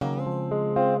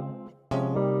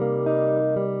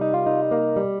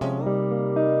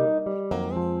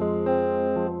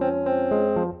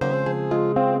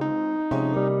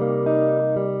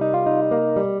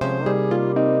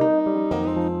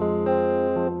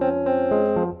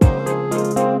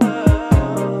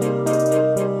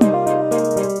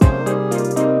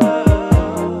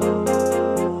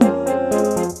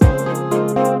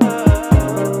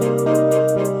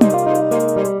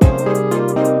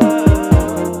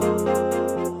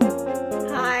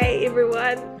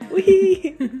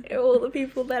all the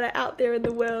people that are out there in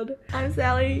the world. I'm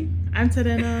Sally. I'm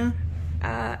Tadena.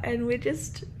 And we're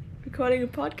just recording a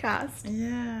podcast.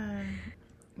 Yeah.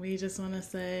 We just want to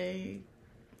say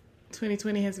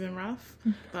 2020 has been rough,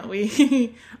 but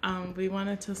we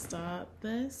wanted to start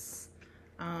this.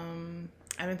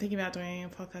 I've been thinking about doing a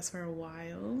podcast for a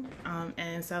while,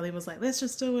 and Sally was like, let's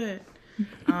just do it.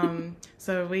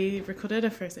 So we recorded a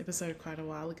first episode quite a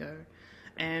while ago,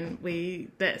 and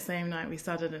that same night we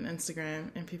started an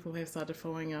Instagram, and people have started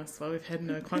following us while we've had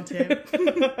no content.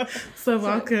 So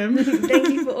welcome. Thank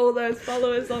you for all those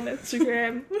followers on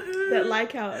Instagram that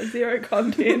like our zero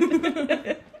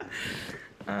content.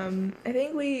 I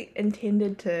think we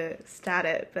intended to start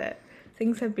it, but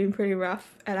things have been pretty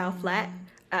rough at our flat.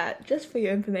 Just for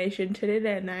your information,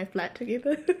 Tadena and I flat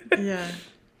together. Yeah.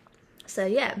 So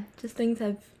yeah, just things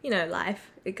have,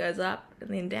 life, it goes up and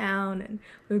then down, and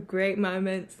we have great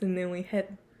moments, and then we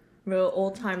hit real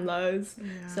all-time lows.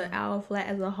 Yeah. So our flat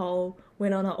as a whole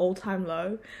went on an all-time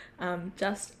low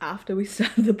just after we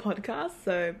started the podcast.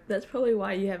 So that's probably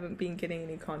why you haven't been getting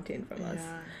any content from us.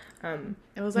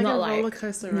 It was like a roller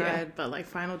coaster ride, but like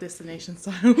Final Destination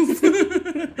styles.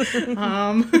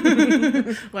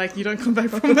 Like you don't come back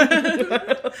from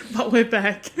that, but we're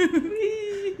back.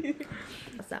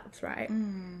 That's right,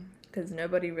 because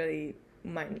nobody really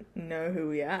might know who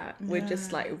we are. We're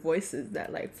just like voices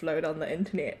that like float on the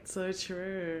internet. So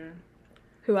true.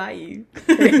 Who are you?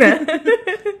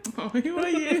 Oh, who are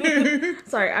you?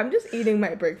 Sorry, I'm just eating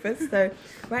my breakfast. So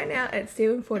right now it's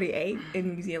 7:48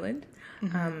 in New Zealand.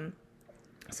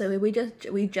 So we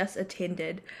just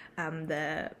attended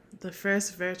the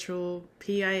first virtual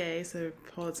PIA, so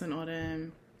Poets in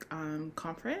Autumn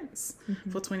conference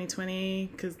for 2020,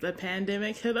 because the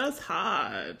pandemic hit us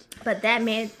hard. But that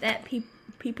meant that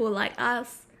people like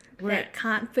us that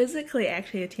can't physically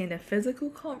actually attend a physical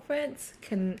conference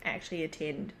can actually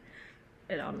attend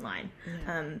it online.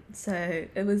 So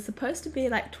it was supposed to be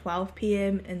like 12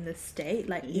 p.m. in the state,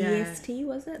 like EST,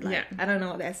 was it? I don't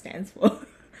know what that stands for.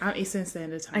 Eastern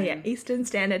Standard Time. Oh yeah, Eastern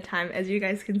Standard Time. As you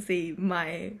guys can see,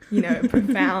 my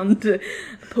profound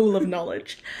pool of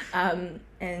knowledge.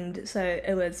 And so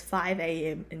it was 5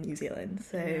 a.m. in New Zealand.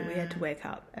 So we had to wake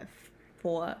up at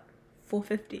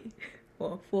 4:50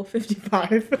 or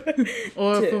 4:55,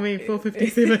 or for me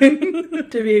 4:57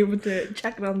 to be able to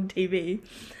check it on the TV.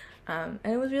 And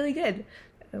it was really good.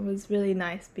 It was really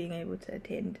nice being able to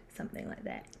attend something like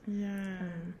that.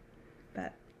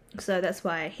 So that's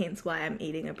hence why I'm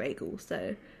eating a bagel.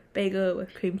 So bagel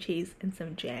with cream cheese and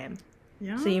some jam.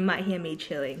 Yeah. So you might hear me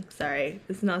chilling. Sorry,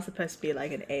 it's not supposed to be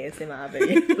like an ASMR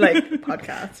video, like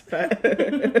podcast, but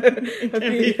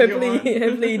hopefully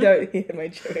you don't hear my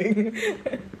chewing.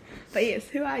 But yes,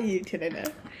 who are you,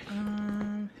 Tadena?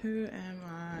 Who am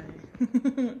I?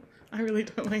 I really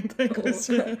don't like that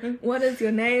question. What is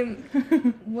your name?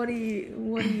 What do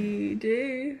you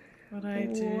do? What I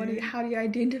do? How do you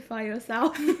identify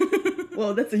yourself?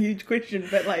 Well, that's a huge question,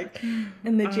 but like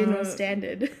in the general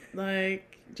standard,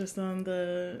 like just on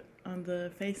the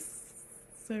face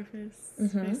surface,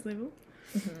 face level.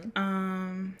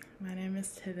 My name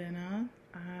is Tadena.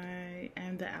 I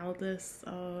am the eldest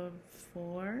of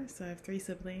 4, so I have 3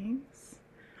 siblings.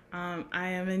 I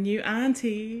am a new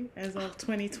auntie as of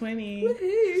 2020.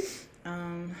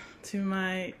 Woohoo! To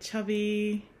my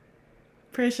chubby,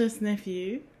 precious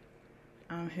nephew.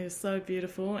 Who's so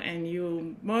beautiful, and you will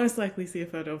most likely see a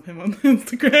photo of him on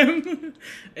Instagram.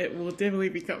 It will definitely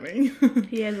be coming.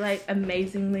 He has like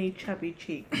amazingly chubby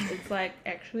cheeks. It's like,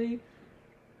 actually,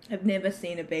 I've never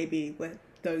seen a baby with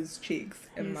those cheeks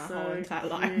in my whole entire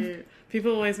life.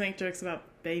 People always make jokes about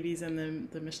babies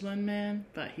and the Michelin Man,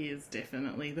 but he is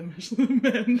definitely the Michelin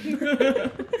Man.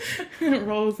 It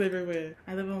rolls everywhere.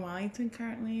 I live in Wellington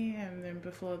currently, and then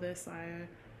before this I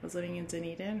was living in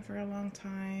Dunedin for a long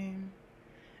time.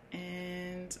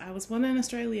 And I was born in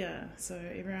Australia, so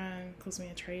everyone calls me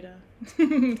a traitor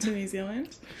to New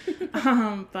Zealand.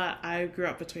 But I grew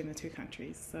up between the 2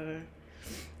 countries, so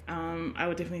I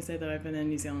would definitely say that I've been in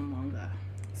New Zealand longer.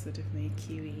 So definitely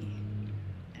Kiwi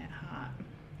at heart.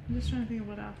 I'm just trying to think of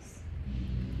what else.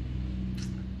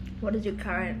 What is your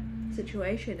current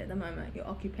situation at the moment? Your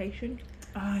occupation?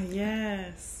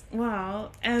 Yes.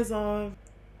 Well, as of...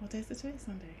 What day is it today?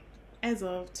 Sunday. As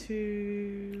of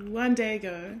 1 day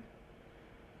ago,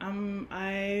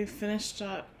 I finished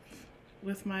up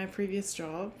with my previous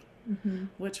job,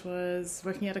 which was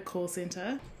working at a call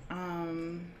center.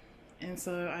 And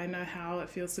so I know how it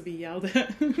feels to be yelled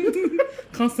at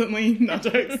constantly, no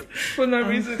jokes. For no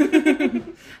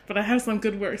reason. But I have some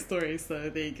good work stories,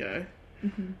 so there you go.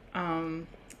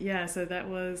 Yeah, so that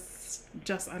was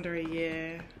just under a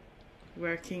year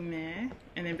working there,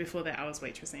 and then before that I was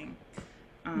waitressing.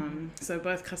 So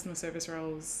both customer service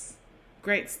roles,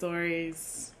 great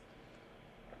stories,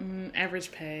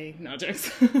 average pay, no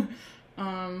jokes.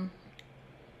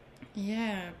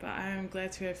 Yeah, but I'm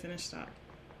glad to have finished up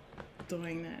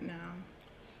doing that now.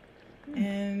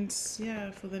 And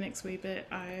yeah, for the next wee bit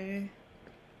I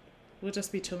will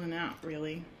just be chilling out,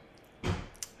 really.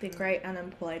 The great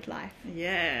unemployed life.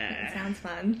 Yeah. It sounds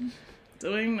fun.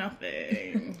 Doing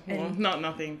nothing. Well, not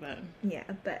nothing, but... Yeah,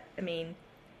 but, I mean,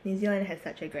 New Zealand has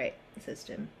such a great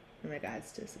system in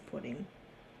regards to supporting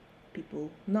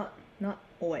people. Not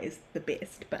always the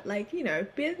best, but, like, you know,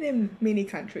 better than many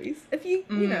countries. If you,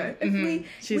 you know, if we...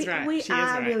 She's right. We She are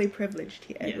is right. really privileged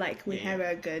here. Yeah. Like, we have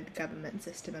a good government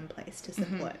system in place to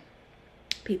support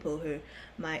people who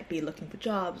might be looking for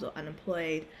jobs or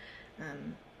unemployed.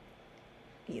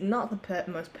 Not the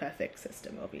most perfect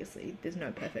system, obviously. There's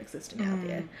no perfect system out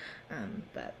there.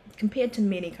 But compared to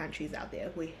many countries out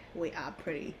there, we are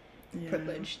pretty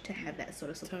privileged to have that sort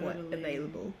of support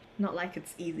available. Not like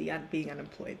it's easy being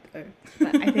unemployed, though.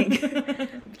 But I think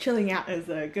chilling out is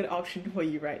a good option for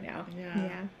you right now.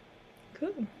 Yeah.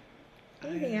 Cool.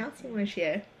 Anything else you want to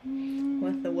share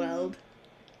with the world?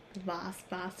 The vast,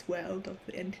 vast world of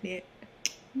the internet?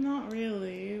 Not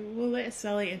really. We'll let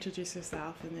Sally introduce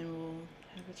herself, and then we'll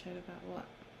have a chat about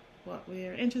what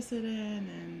we're interested in,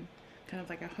 and kind of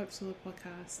like our hopes for the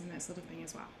podcast and that sort of thing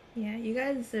as well. Yeah, you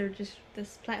guys are just,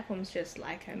 this platform's just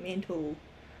like a mental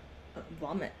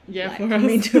vomit. Yeah, like for us.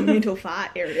 mental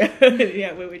fart area.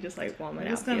 Yeah, where we just like vomit We're our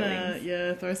just gonna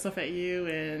feelings. throw stuff at you,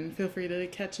 and feel free to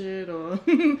catch it or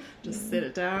just set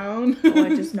it down. Or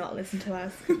just not listen to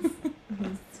us, 'cause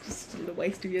it's just a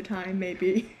waste of your time,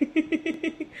 maybe.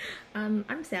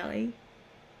 I'm Sally.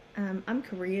 I'm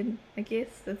Korean, I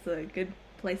guess. That's a good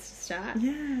place to start.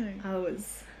 Yeah. I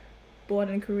was born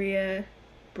in Korea,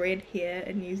 bred here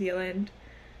in New Zealand,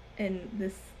 in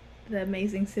the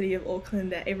amazing city of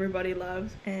Auckland that everybody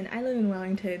loves. And I live in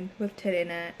Wellington with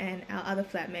Terena and our other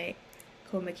flatmate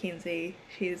called Mackenzie.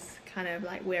 She's kind of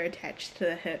like, we're attached to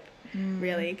the hip,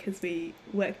 really, because we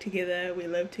work together, we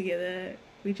live together,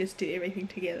 we just do everything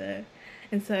together.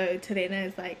 And so Terena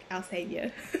is like our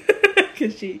savior,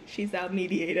 because she's our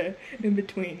mediator in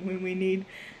between when we need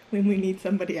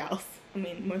somebody else. I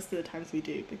mean, most of the times we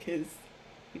do, because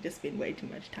we just spend way too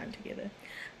much time together.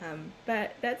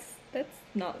 But that's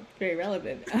not very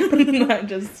relevant. I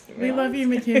just We love you,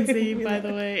 Mackenzie, We by love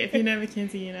the way. If you know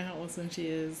Mackenzie, you know how awesome she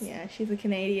is. Yeah, she's a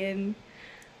Canadian,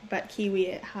 but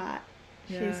Kiwi at heart.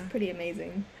 She's Yeah. pretty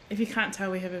amazing. If you can't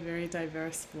tell, we have a very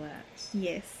diverse flat.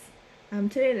 Yes.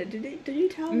 Terena, did you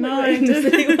tell me No, what I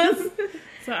ethnicity didn't. was?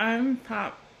 So I'm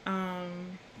part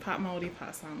Māori,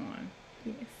 part Samoan.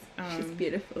 Yes, she's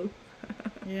beautiful.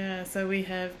 Yeah, so we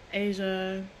have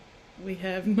Asia, we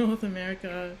have North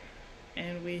America,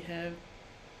 and we have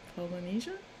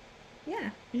Polynesia?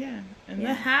 Yeah. Yeah, in Yeah.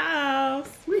 the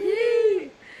house. Woohoo!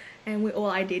 And we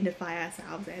all identify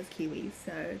ourselves as Kiwis,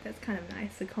 so that's kind of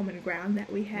nice, the common ground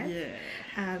that we have.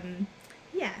 Yeah.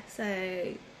 Yeah,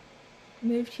 so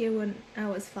moved here when I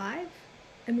was 5,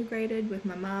 immigrated with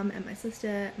my mum and my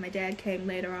sister. My dad came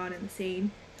later on in the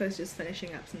scene, so I was just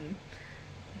finishing up some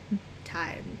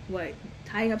tying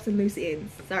up some loose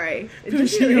ends. Sorry.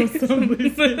 Finishing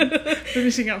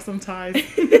up some ties.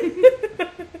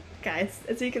 Guys,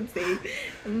 as you can see,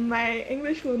 my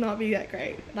English will not be that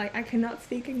great. Like, I cannot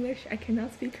speak English, I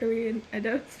cannot speak Korean, I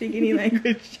don't speak any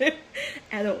language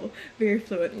at all, very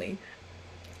fluently.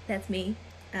 That's me.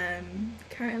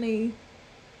 Currently,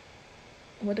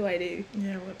 what do I do?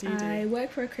 Yeah, what do you do? I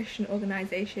work for a Christian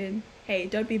organisation. Hey,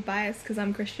 don't be biased because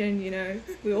I'm Christian, you know,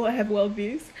 we all have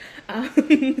worldviews.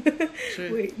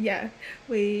 True.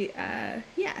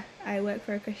 I work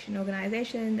for a Christian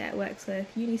organisation that works with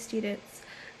uni students.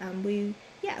 We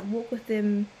walk with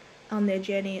them on their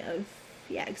journey of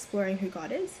exploring who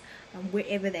God is,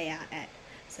 wherever they are at.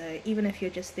 So even if you're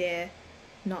just there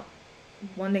not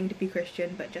wanting to be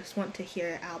Christian but just want to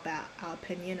hear about our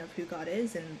opinion of who God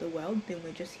is in the world, then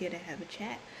we're just here to have a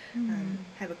chat,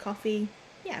 have a coffee,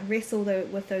 wrestle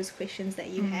with those questions that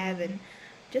you have, and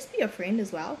just be a friend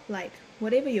as well. Like,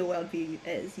 whatever your worldview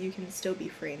is, you can still be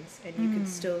friends, and you can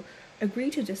still agree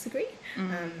to disagree,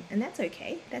 and that's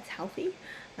okay. That's healthy.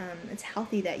 It's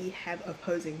healthy that you have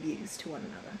opposing views to one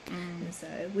another, and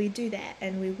so we do that,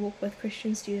 and we walk with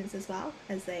Christian students as well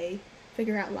as they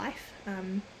figure out life.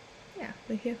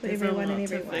 We're here for There's everyone a lot and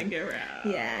to everyone. figure out.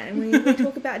 Yeah, and we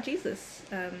talk about Jesus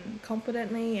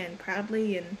confidently and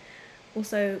proudly, and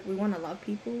also we want to love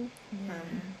people.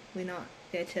 We're not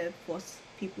there to force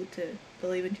people to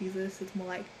believe in Jesus. It's more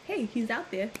like, hey, he's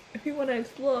out there. If you want to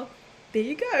explore, there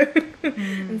you go.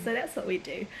 And so that's what we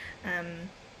do.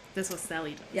 That's what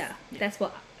Sally does. Yeah, that's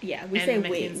what. Yeah, we And say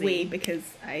Mackenzie. we because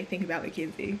I think about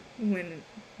Mackenzie when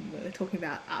we're talking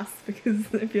about us, because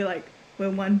I feel like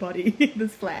we're one body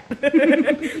this flat.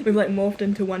 We've like morphed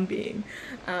into one being.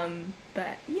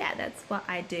 But yeah, that's what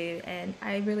I do, and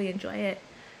I really enjoy it.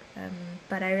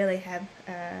 But I really have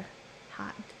a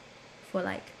heart for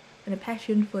like, and a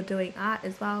passion for doing art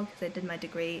as well, because I did my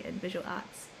degree in visual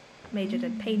arts, majored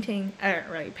in painting. I don't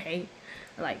really paint,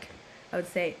 like I would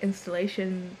say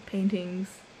installation paintings,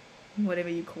 whatever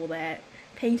you call that,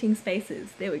 painting spaces,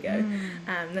 there we go.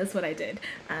 That's what I did,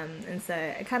 and so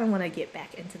I kind of want to get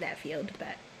back into that field,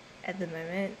 but at the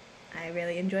moment I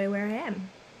really enjoy where I am.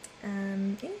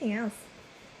 Anything else?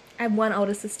 I have one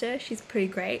older sister, she's pretty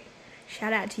great.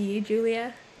 Shout out to you,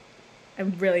 Julia. I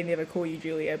really never call you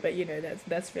Julia, but you know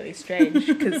that's really strange,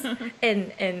 because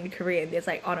in Korean there's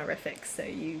like honorifics, so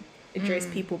you address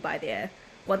people by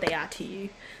what they are to you.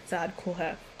 So I'd call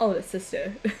her older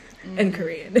sister in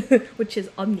Korean, which is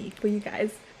Omni for you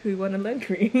guys who want to learn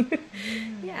Korean.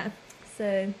 Yeah,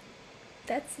 so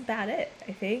that's about it,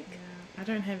 I think. Yeah. I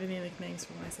don't have any nicknames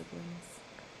for my siblings.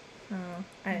 Oh,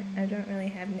 I don't really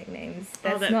have nicknames.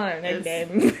 Oh, That's not a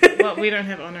nickname. Well, we don't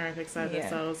have honorifics either, Yeah.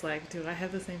 so I was like, do I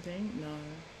have the same thing?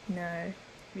 No. No,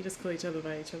 We just call each other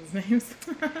by each other's names.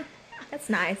 that's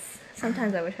nice.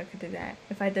 Sometimes I wish I could do that.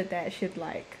 If I did that, she'd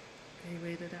like... They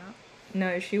waited out.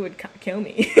 No, she would kill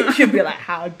me. She'd be like,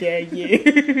 "How dare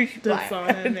you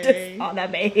Dishonor me." Dishonor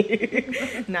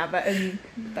me. Nah, but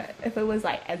if it was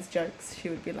like as jokes, she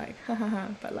would be like, "Ha ha ha,"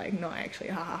 but like not actually,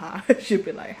 "Ha ha ha." She'd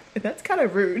be like, "That's kind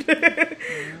of rude."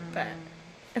 But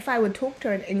if I would talk to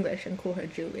her in English and call her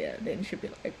Julia, then she'd be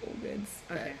like, "All goods."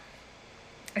 But Okay.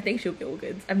 I think she'll be all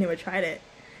goods. I've never tried it.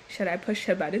 Should I push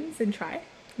her buttons and try?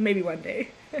 Maybe one day.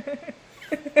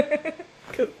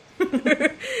 Cool.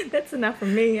 That's enough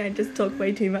from me. I just talk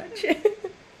way too much.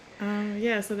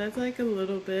 Yeah, so that's like a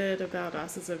little bit about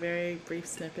us. It's a very brief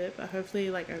snippet, but hopefully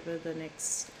like over the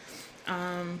next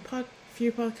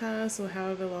few podcasts or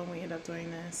however long we end up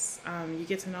doing this, you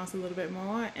get to know us a little bit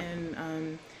more,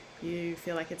 and you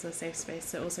feel like it's a safe space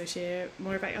to also share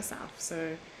more about yourself.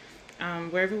 So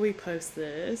wherever we post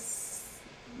this,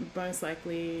 most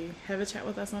likely have a chat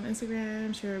with us on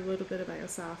Instagram, share a little bit about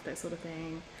yourself, that sort of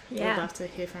thing. Yeah. We'd love to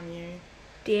hear from you.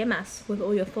 DM us with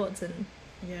all your thoughts, and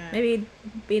Yeah. maybe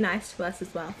be nice to us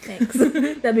as well. Thanks.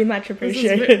 That'd be much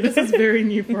appreciated. This is very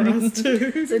new for us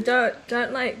too. So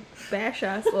don't like bash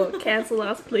us or cancel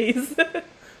us, please.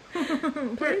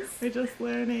 We're just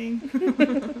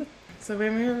learning. So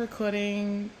when we were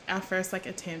recording our first like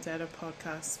attempt at a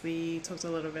podcast, we talked a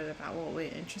little bit about what we're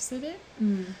interested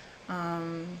in.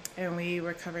 And we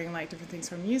were covering like different things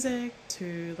from music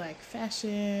to like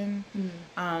fashion.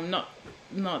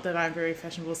 Not that I'm very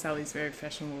fashionable. Sally's very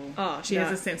fashionable. Oh, she no.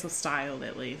 has a sense of style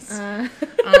at least. I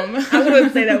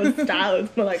wouldn't say that was style.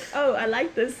 It's more like, oh, I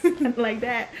like this, I like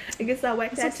that. I guess I'll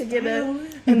whack that together,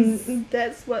 and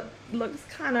that's what looks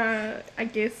kind of, I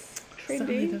guess,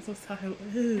 Sally, trendy. that's what style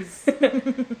is.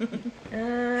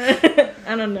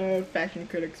 I don't know if fashion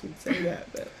critics would say that,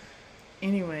 but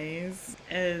Anyways,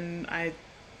 and an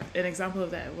example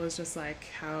of that was just like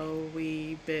how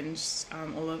we binged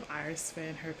all of Iris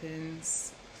Van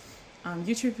Herpen's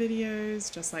YouTube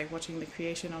videos, just like watching the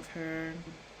creation of her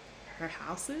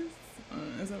houses.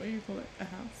 Is that what you call it? A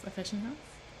house? A fashion house?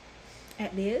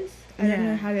 ateliers. I don't Yeah.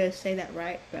 know how to say that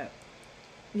right, but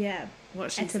yeah,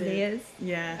 What she said. ateliers.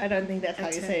 Yeah. I don't think that's how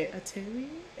you say it. Atelier?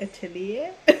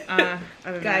 Atelier. I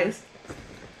don't Guys,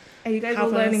 are you guys all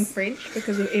Help learning us. French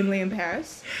because of Emily in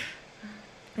Paris?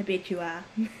 I bet you are.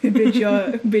 bet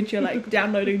you're like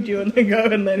downloading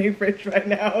Duolingo and learning French right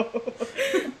now.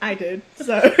 I did.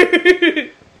 So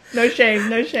no shame,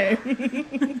 no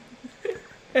shame.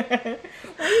 Why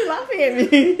are you laughing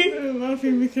at me? I'm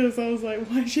laughing because I was like,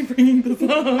 why is she bringing this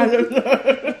up? I don't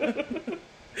know.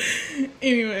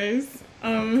 Anyways,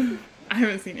 I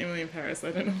haven't seen Emily in Paris.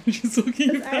 I don't know what she's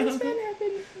talking Does Iris about. Van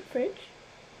Herpen French?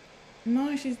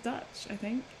 No, she's Dutch, I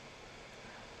think.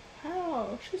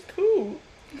 How? She's cool.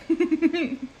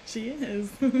 She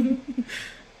is.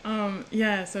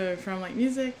 Yeah, so from like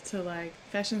music to like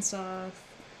fashion stuff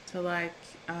to like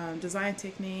design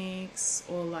techniques,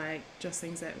 or like just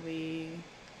things that we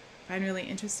find really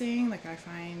interesting. Like I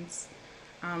find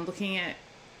looking at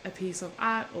a piece of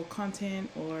art or content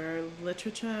or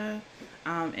literature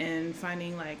and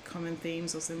finding like common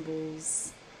themes or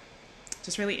symbols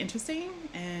just really interesting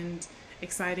and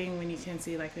exciting when you can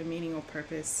see like the meaning or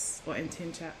purpose or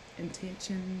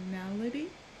intentionality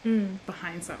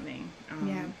behind something.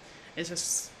 Yeah. It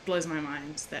just blows my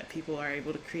mind that people are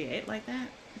able to create like that.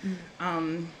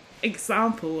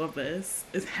 example of this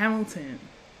is Hamilton.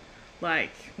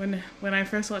 Like, when I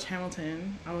first watched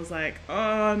Hamilton, I was like, oh,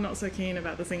 I'm not so keen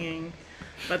about the singing.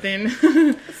 But then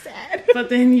Sad. but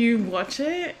then you watch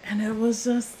it and it was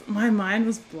just, my mind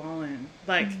was blown.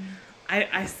 Like,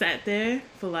 I sat there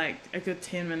for like a good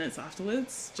 10 minutes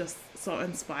afterwards, just so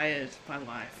inspired by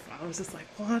life. I was just like,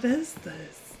 what is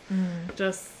this?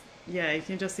 Just, yeah, you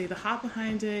can just see the heart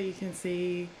behind it. You can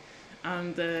see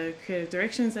the creative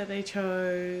directions that they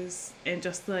chose, and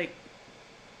just the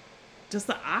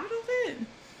art of it.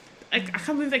 I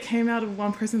can't believe that came out of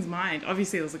one person's mind.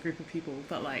 Obviously, it was a group of people,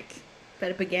 but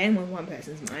it began with one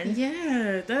person's mind.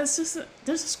 Yeah, that's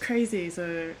just crazy.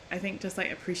 So I think just like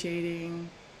appreciating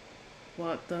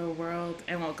what the world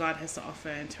and what God has to offer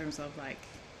in terms of like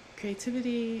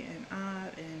creativity and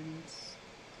art and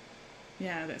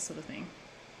yeah, that sort of thing.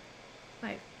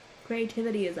 Like,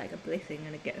 creativity is like a blessing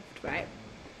and a gift, right?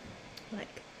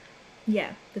 Like,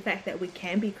 yeah, the fact that we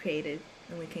can be creative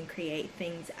and we can create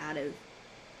things out of,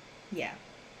 yeah,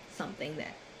 something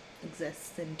that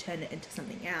exists and turn it into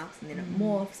something else, and then it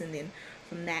morphs, and then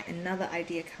from that another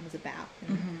idea comes about,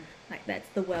 and like, that's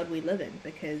the world we live in,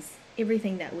 because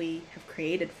everything that we have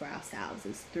created for ourselves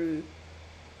is through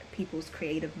people's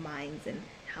creative minds and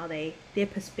how their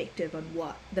perspective on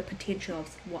what the potential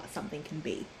of what something can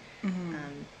be.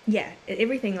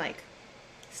 Everything like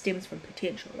stems from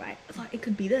potential, right? It's like, it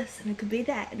could be this and it could be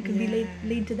that and it could be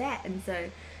lead to that, and so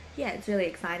yeah, it's really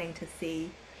exciting to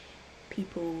see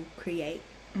people create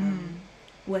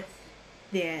with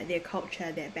their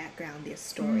culture, their background, their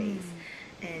stories,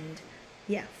 and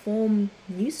form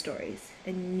new stories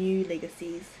and new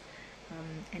legacies,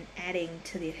 and adding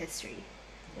to their history,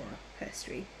 or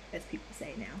history as people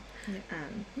say now.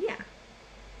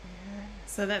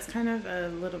 So that's kind of a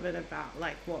little bit about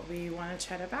like what we want to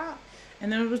chat about,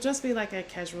 and then it will just be like a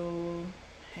casual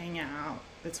hangout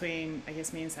between, I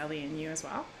guess, me and Sally and you as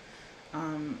well.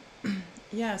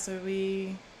 So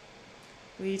we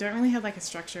don't really have like a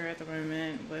structure at the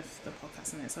moment with the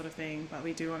podcast and that sort of thing, but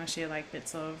we do want to share like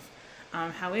bits of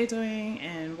how we're doing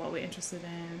and what we're interested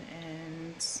in,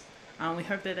 and we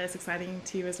hope that that's exciting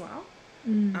to you as well.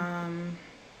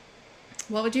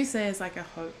 What would you say is like a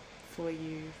hope for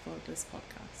you for this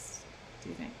podcast, do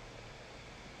you think?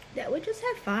 That we just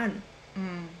have fun.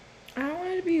 I don't want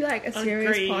it to be like a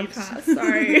serious Agreed. podcast.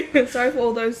 Sorry. Sorry for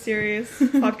all those serious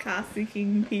podcast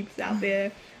seeking peeps out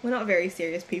there. We're not very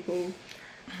serious people.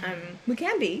 We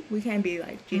can be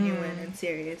like genuine and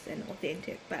serious and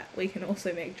authentic, but we can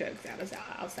also make jokes out of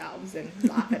ourselves and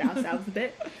laugh at ourselves a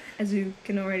bit, as you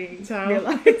can already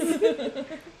realize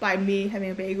by me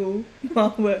having a bagel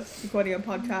while we're recording a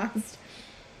podcast,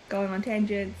 going on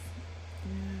tangents,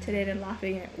 today and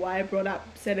laughing at why I brought up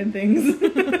certain things.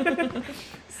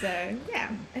 So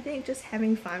yeah, I think just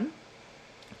having fun,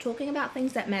 talking about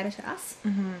things that matter to us,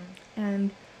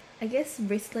 and I guess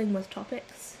wrestling with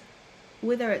topics,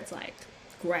 whether it's like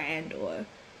grand or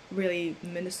really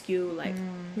minuscule, like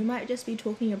we might just be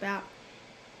talking about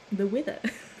the weather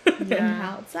and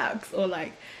how it sucks, or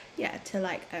like to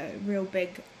like a real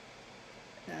big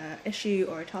issue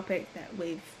or a topic that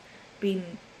we've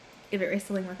been either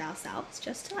wrestling with ourselves,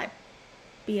 just to like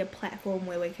be a platform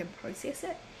where we can process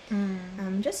it,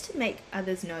 just to make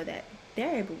others know that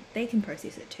they can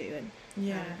process it too, and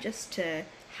just to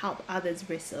help others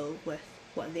wrestle with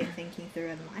what they're thinking through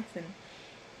in life. And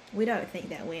we don't think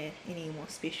that we're any more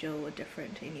special or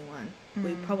different to anyone.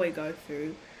 We probably go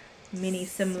through many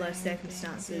similar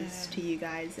circumstances to you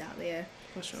guys out there.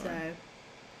 For sure. So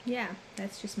yeah,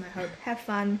 that's just my hope. Have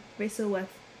fun, wrestle with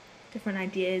different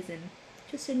ideas, and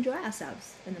just enjoy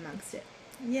ourselves in amongst it.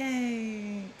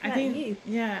 Yay! I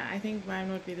think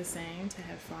mine would be the same, to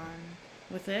have fun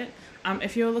with it.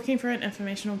 If you're looking for an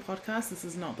informational podcast, this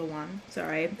is not the one.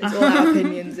 Sorry, it's all our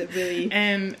opinions. It really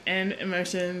and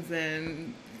emotions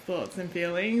and thoughts and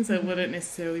feelings. It wouldn't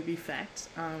necessarily be fact.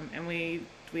 And we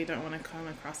don't want to come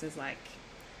across as like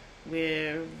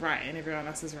we're right and everyone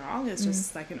else is wrong. It's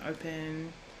just like an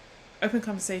open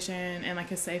conversation and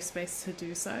like a safe space to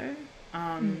do so.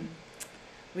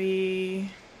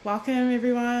 We welcome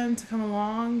everyone to come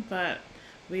along, but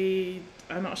we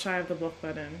are not shy of the block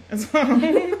button as well.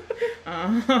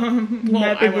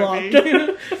 Might be blocked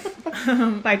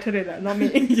by Teresa, not me.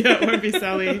 Yeah, it won't be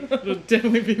Sally. It'll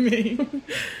definitely be me.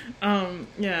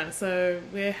 So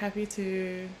we're happy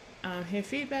to hear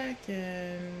feedback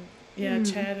and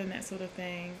chat and that sort of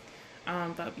thing.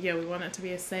 But yeah, we want it to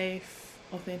be a safe,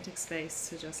 authentic space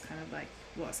to just kind of like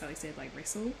what Sally said, like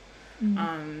wrestle.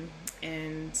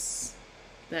 And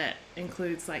that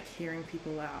includes like hearing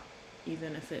people out,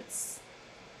 even if it's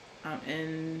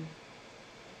in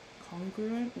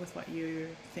congruent with what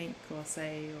you think or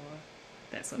say or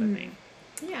that sort of thing.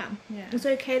 Yeah. Yeah. It's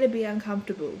okay to be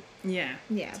uncomfortable. Yeah.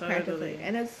 Yeah, Totally. practically.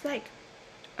 And it's like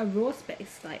a raw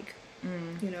space. Like,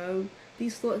 you know,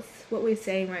 these thoughts, what we're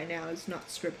saying right now is not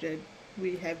scripted.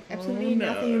 We have absolutely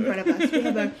nothing in front of us. We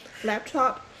have a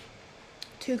laptop,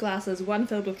 2 glasses, one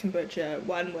filled with kombucha,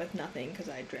 one with nothing because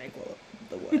I drank all of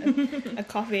the water. A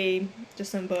coffee,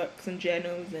 just some books and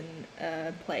journals, and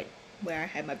a plate where I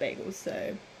had my bagels.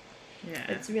 So Yeah.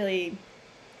 it's really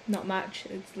not much.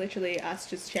 It's literally us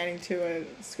just chatting to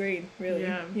a screen, really.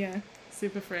 Yeah.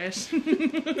 Super fresh.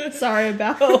 Sorry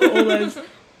about all those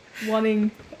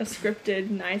wanting a scripted,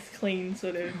 nice, clean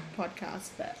sort of podcast,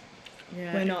 but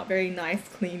Yeah. we're not very nice,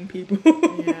 clean people.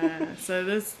 Yeah. So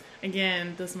this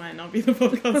might not be the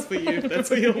podcast for you if that's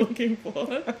what you're looking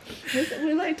for.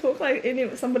 We like talk like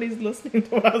somebody's listening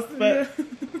to us, but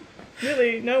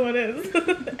really no one is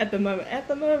at the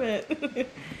moment.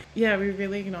 Yeah, we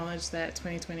really acknowledge that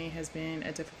 2020 has been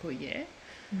a difficult year.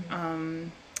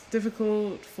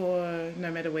 Difficult for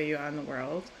no matter where you are in the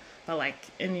world, but like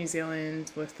in New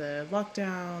Zealand with the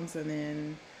lockdowns and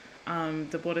then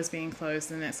the borders being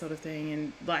closed and that sort of thing,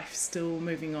 and life still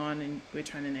moving on, and we're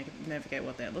trying to navigate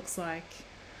what that looks like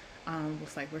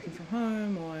with like working from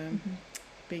home or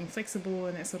being flexible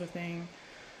and that sort of thing.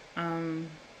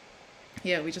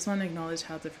 Yeah, we just want to acknowledge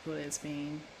how difficult it's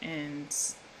been, and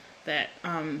that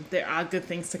there are good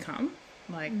things to come.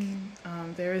 Like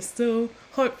there is still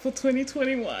hope for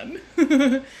 2021.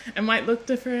 It might look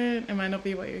different, it might not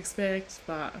be what you expect,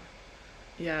 but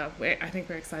yeah, I think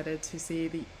we're excited to see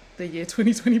the year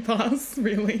 2020 pass,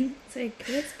 really. So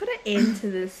let's put an end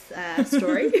to this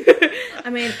story. I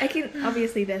mean,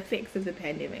 obviously the effects of the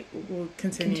pandemic will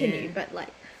continue, but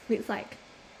like it's like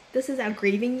this is our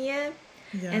grieving year.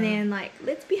 Yeah. And then, like,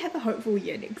 let's have a hopeful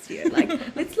year next year. Like,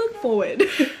 let's look forward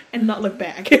and not look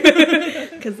back.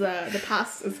 Because the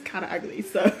past is kind of ugly,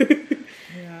 so...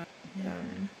 Yeah,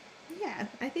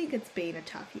 I think it's been a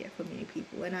tough year for many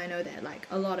people. And I know that, like,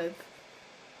 a lot of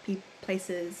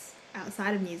places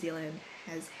outside of New Zealand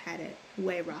has had it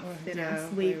way rough than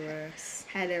us. We've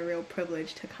had a real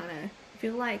privilege to kind of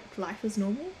feel like life is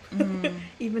normal.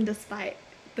 Even despite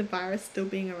the virus still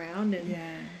being around. And,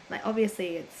 like,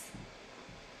 obviously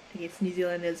I guess New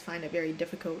Zealanders find it very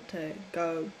difficult to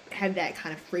go have that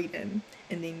kind of freedom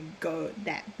and then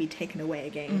be taken away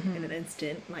again in an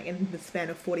instant, like in the span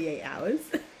of 48 hours.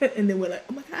 And then we're like,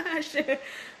 oh my gosh.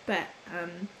 But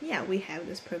yeah, we have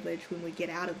this privilege when we get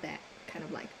out of that kind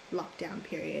of like lockdown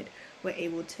period. We're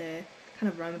able to kind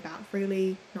of roam about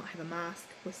freely, not have a mask.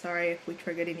 We're sorry if we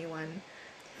triggered anyone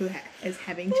who is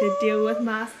having to deal with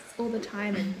masks all the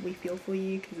time, and we feel for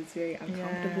you because it's very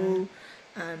uncomfortable.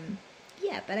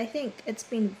 Yeah, but I think it's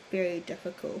been very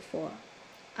difficult for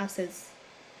us as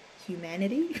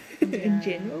humanity in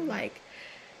general. Like,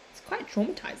 it's quite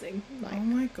traumatizing. Like, oh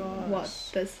my gosh, what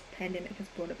this pandemic has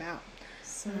brought about.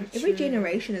 So every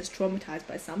generation is traumatized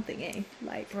by something, eh?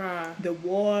 Like, the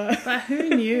war. But who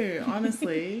knew,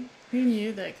 honestly? Who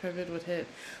knew that COVID would hit?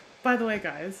 By the way,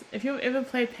 guys, if you've ever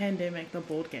played Pandemic, the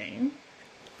board game,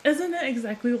 isn't it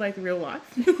exactly like real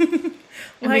life?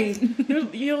 Like,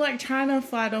 you're like trying to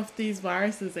fight off these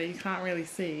viruses that you can't really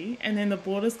see, and then the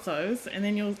borders close, and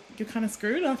then you're kind of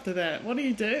screwed after that. What do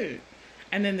you do?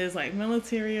 And then there's like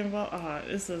military involved. Oh,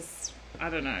 I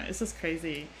don't know. It's just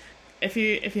crazy. If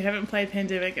you haven't played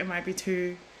Pandemic, it might be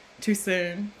too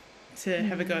soon to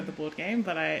have a go at the board game,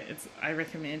 but I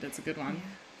recommend. It's a good one.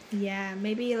 Yeah,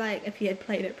 maybe like if you had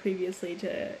played it previously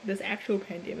to this actual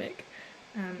pandemic.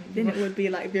 Then it would be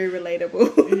like very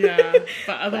relatable. Yeah,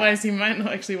 but otherwise you might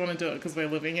not actually want to do it because we're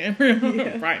living it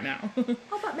right now.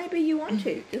 Oh, but maybe you want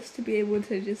to, just to be able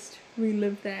to just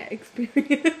relive that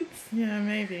experience. Yeah,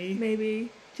 maybe. Maybe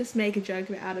just make a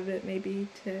joke out of it, maybe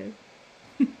to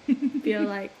feel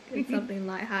like it's something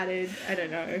lighthearted. I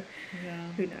don't know.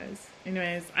 Yeah. Who knows?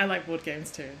 Anyways, I like board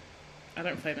games too. I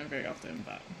don't play them very often,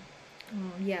 but...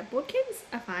 Oh, yeah, board games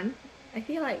are fun. I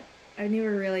feel like I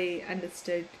never really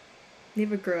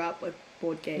never grew up with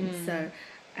board games, so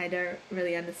I don't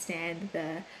really understand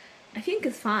I think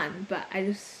it's fun, but I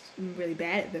just am really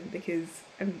bad at them because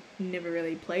I've never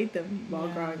really played them while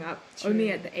growing up. True.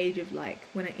 Only at the age of like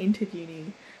when I entered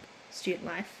uni, student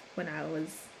life, when I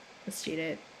was a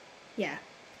student. Yeah.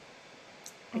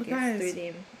 I guess through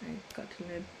them I got to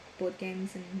know board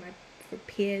games and my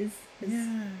peers.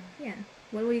 Yeah.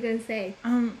 What were you going to say?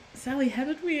 Sally, how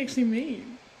did we actually meet?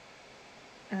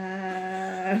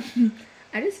 I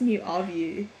just knew of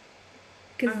you.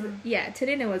 Because,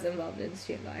 Terina was involved in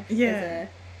student life as a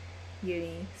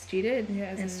uni student. Yeah,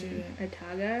 as a student.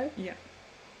 Otago. Yeah.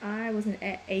 I was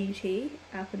at AUT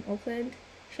up in Auckland.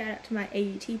 Shout out to my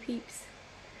AUT peeps.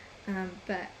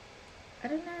 But I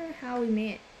don't know how we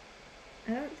met.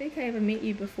 I don't think I ever met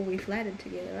you before we flatted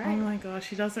together, right? Oh my gosh,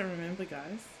 she doesn't remember,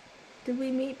 guys. Did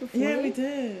we meet before? Yeah, we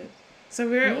did. So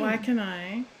we were at Yeah.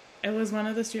 Waikanae. It was one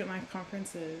of the Student Life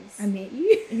conferences. I met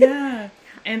you? Yeah.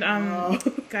 And Oh.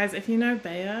 guys, if you know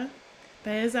Bea,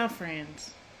 Bea's our friend.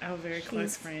 Our very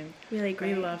close She's friend. Really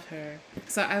great. We love her.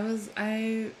 So I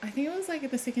think it was like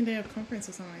at the second day of conference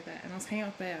or something like that, and I was hanging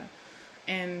out with Bea.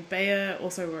 And Bea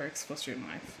also works for Student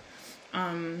Life.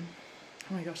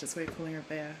 Oh my gosh, that's weird calling her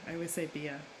Bea. I always say Bea,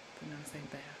 but now I'm saying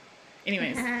Bea.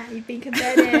 Anyways. You've been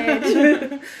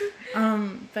converted.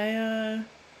 Bea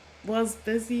was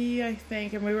busy, I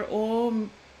think, and we were all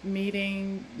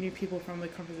meeting new people from the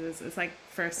conferences. It's like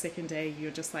first, second day,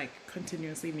 you're just like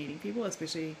continuously meeting people,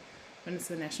 especially when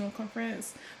it's a national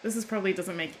conference. This probably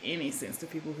doesn't make any sense to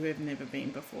people who have never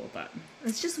been before, but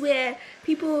It's just where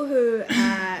people who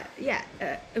are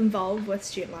involved with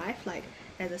student life, like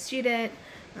as a student,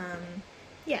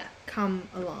 come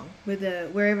along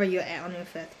wherever you're at on your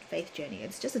faith journey.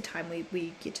 It's just a time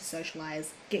we get to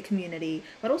socialize, get community,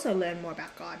 but also learn more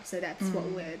about God. So that's what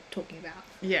we're talking about.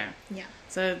 yeah. Yeah.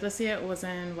 So this year it was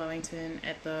in Wellington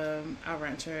at the El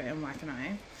Rancho in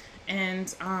Waikanae.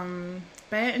 And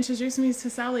Bea introduced me to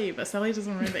Sally, but Sally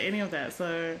doesn't remember any of that,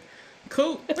 so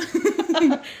cool.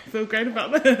 Feel great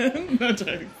about that. No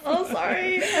joke. Oh,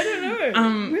 sorry. I don't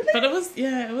know. Really? But it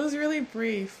was really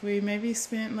brief. We maybe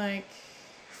spent like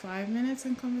 5 minutes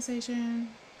in conversation.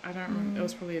 I don't remember. It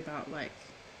was probably about like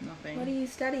nothing. What do you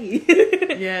study?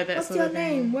 Yeah, that's What's your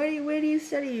name? Where do you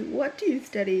study? What do you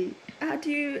study? How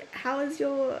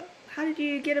did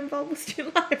you get involved with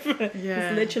student life? Yeah,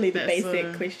 It's literally the that's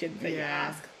basic questions that you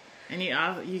ask. And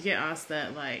you get asked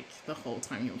that like the whole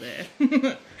time you're there.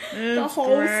 The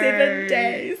whole 7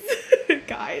 days.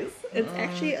 Guys, it's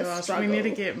actually a Gosh, struggle. we need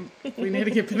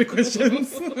to get better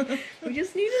questions. We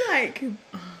just need to like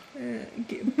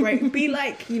be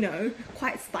like,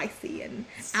 quite spicy and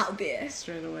out there.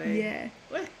 Straight away. Yeah.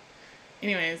 What?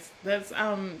 Anyways, that's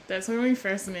when we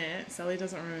first met. Sally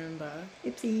doesn't remember.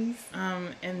 Oopsies.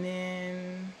 And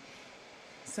then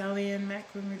Sally and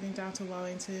Mac were moving down to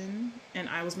Wellington, and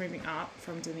I was moving up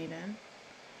from Dunedin,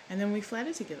 and then we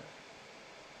flatted together.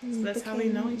 So that's how we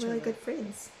know each really other. good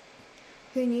friends.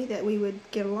 Who knew that we would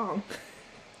get along?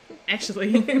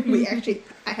 Actually,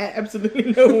 I had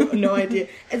absolutely no idea.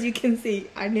 As you can see,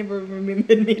 I never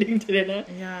remembered meeting Terena.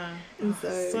 yeah, And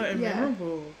so yeah.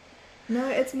 memorable. No,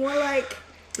 it's more like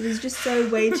there's just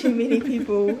way too many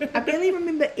people. I barely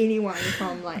remember anyone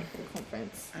from like the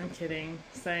conference. I'm kidding.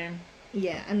 Same.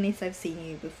 Yeah, unless I've seen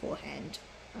you beforehand.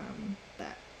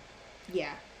 But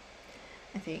yeah,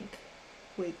 I think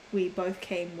we both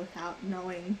came without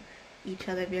knowing each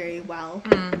other very well.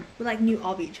 We like knew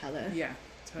of each other. Yeah,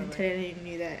 And totally.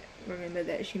 Terena remember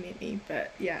that she met me,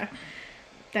 but yeah.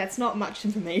 That's not much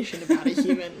information about a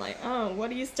human. Like, oh, what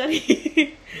do you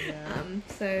study? Yeah.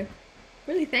 So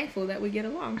really thankful that we get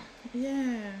along.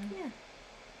 Yeah. Yeah.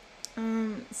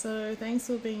 So thanks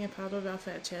for being a part of our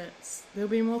Fat Chats. There'll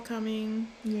be more coming.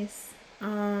 Yes.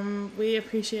 We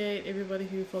appreciate everybody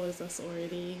who follows us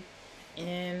already.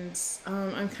 And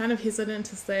I'm kind of hesitant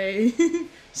to say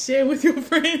share with your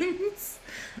friends.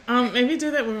 Maybe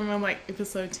do that when we're on like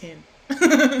episode 10.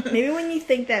 Maybe when you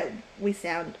think that we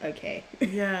sound okay.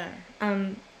 Yeah.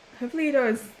 Hopefully you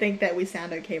don't think that we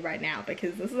sound okay right now,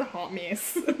 because this is a hot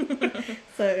mess.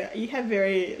 So you have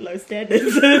very low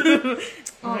standards.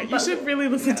 You should really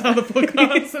listen to other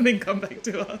podcasts and then come back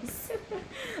to us.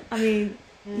 I mean,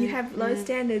 you have low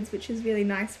standards, which is really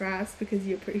nice for us because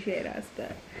you appreciate us,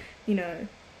 but you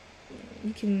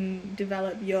can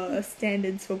develop your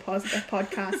standards for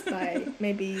podcasts by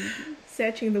maybe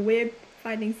searching the web,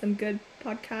 finding some good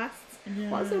podcasts.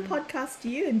 Yeah. What sort of podcast do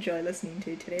you enjoy listening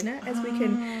to, Terena? As we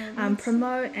can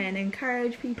promote and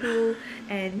encourage people,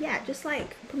 and just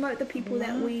like promote the people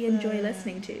that we enjoy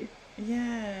listening to.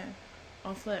 Yeah,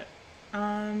 I'll flip.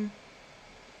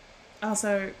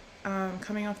 Also,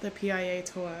 coming off the PIA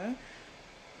tour,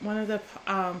 one of the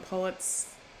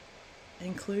poets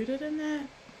included in that,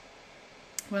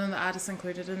 one of the artists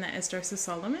included in that is Joseph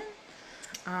Solomon,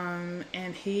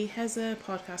 and he has a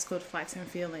podcast called Flights and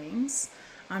Feelings.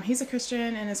 He's a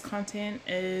Christian, and his content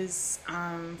is,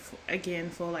 again,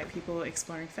 for like people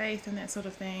exploring faith and that sort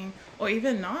of thing, or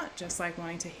even not, just like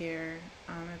wanting to hear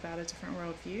about a different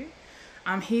worldview.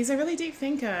 He's a really deep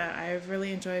thinker. I've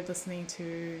really enjoyed listening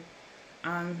to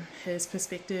his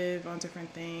perspective on different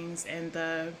things and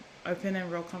the open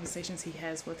and real conversations he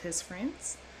has with his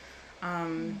friends.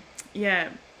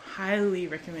 highly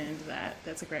recommend that.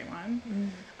 That's a great one.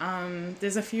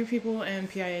 There's a few people in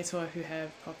PIA Tour who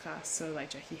have podcasts, so like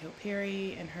Jackie Hill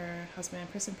Perry and her husband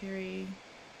Preston Perry,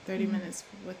 30 Minutes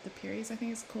with the Perrys, I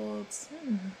think it's called.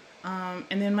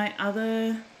 And then my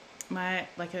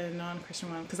like a non-Christian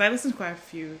one, because I listen to quite a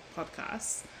few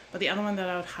podcasts, but the other one that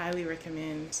I would highly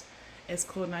recommend is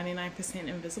called 99%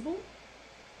 Invisible.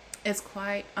 It's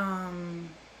quite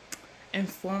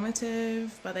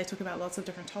informative, but they talk about lots of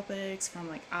different topics, from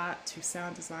like art to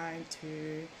sound design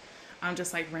to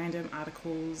just like random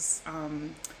articles.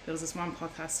 There was this one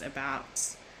podcast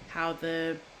about how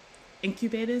the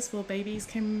incubators for babies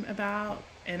came about,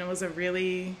 and it was a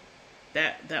really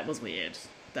that was weird.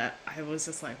 That I was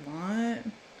just like, what?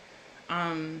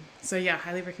 So yeah,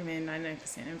 highly recommend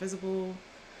 99% Invisible.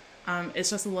 It's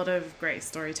just a lot of great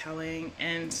storytelling,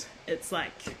 and it's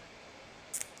like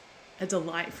a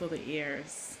delight for the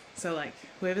ears. So like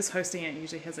whoever's hosting it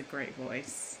usually has a great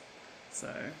voice.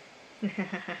 So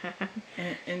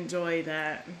enjoy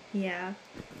that. Yeah.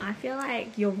 I feel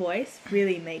like your voice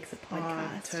really makes a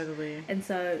podcast. Oh, totally. And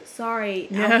so, sorry,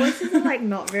 our voices are like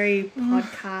not very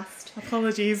podcast...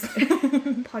 Apologies.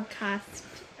 podcast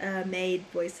made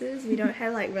voices. We don't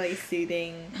have like really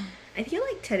soothing... I feel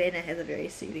like Terena has a very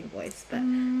soothing voice, but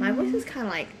my voice is kind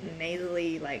of like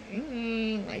nasally, like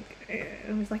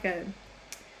it was like a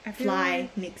fly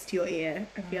next to your ear.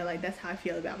 I feel like that's how I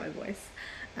feel about my voice.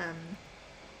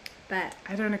 But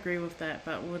I don't agree with that,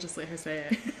 but we'll just let her say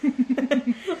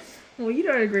it. Well, you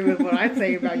don't agree with what I'm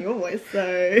saying about your voice,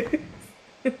 so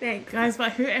thanks. Guys,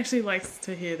 but who actually likes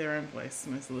to hear their own voice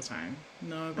most of the time?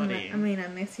 Nobody. I mean,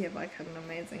 unless you have like an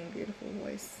amazing, beautiful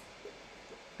voice.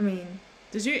 I mean...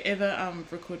 Did you ever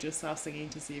record yourself singing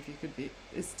to see if you could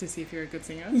to see if you're a good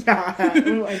singer? Yeah,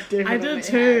 I did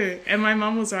too. And my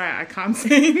mum was right, I can't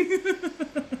sing.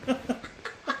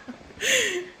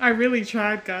 I really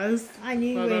tried, guys. I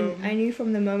knew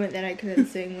from the moment that I couldn't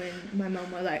sing when my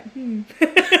mum was like, Mum,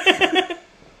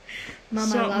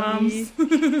 I love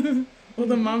you. All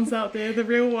the mums out there, the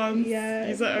real ones. Yeah.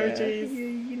 These are OGs.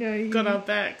 You know. Got our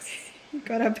backs.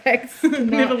 Got our backs to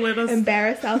Never let us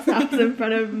embarrass ourselves in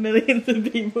front of millions of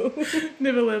people.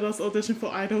 Never let us audition for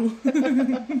Idol.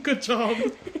 Good job.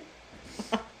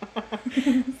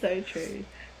 So true.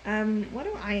 What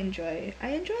do I enjoy? I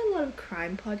enjoy a lot of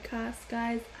crime podcasts,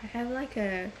 guys. I have like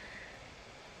I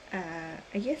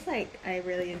guess like I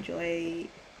really enjoy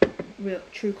real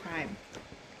true crime.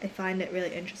 I find it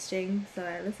really interesting, so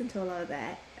I listen to a lot of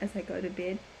that as I go to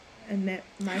bed, and that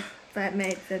my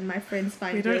flatmates and my friends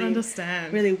find we don't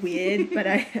understand. Really weird, but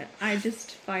I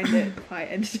just find it quite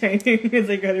entertaining as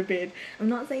I go to bed. I'm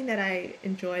not saying that I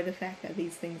enjoy the fact that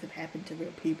these things have happened to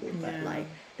real people, but like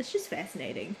it's just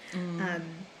fascinating.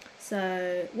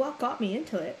 So what got me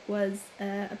into it was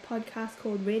a podcast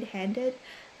called Red Handed.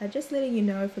 Just letting you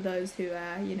know, for those who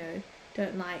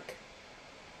don't like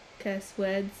curse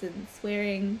words and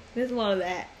swearing, there's a lot of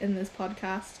that in this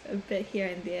podcast, a bit here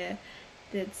and there.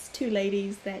 There's two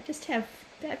ladies that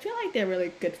I feel like they're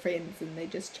really good friends, and they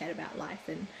just chat about life,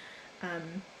 and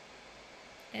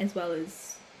as well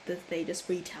as they just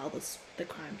retell the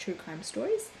true crime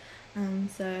stories.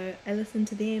 So I listen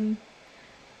to them.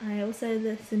 I also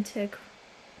listen to,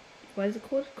 what is it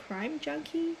called? Crime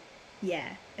Junkie?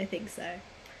 Yeah, I think so.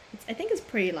 I think it's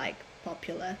pretty like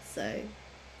popular, so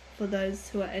for those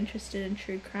who are interested in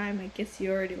true crime, I guess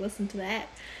you already listened to that.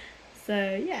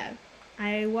 So yeah,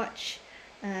 I listen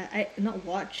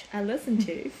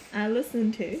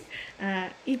to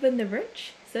Even the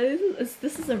Rich. So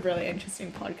this is a really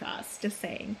interesting podcast, just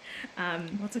saying.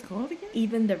 What's it called again?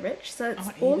 Even the Rich. So it's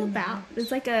all about,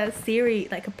 there's like a series,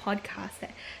 like a podcast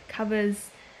that covers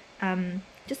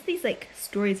just these like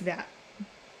stories about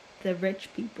the rich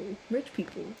people, like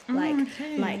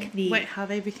the... Wait, how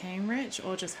they became rich,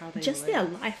 or just how they just lived? their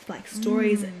life, like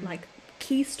stories, like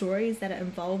key stories that are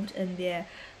involved in their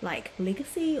like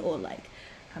legacy, or like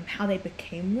how they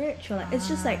became rich, or like it's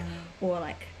just like, or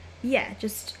like, yeah,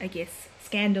 just I guess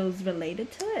scandals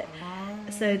related to it.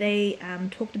 So they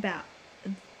talked about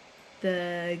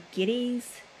the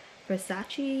Gettys,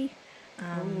 Versace.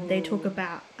 They talk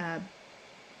about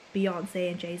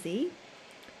Beyonce and Jay-Z,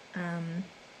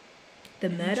 the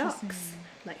Murdochs,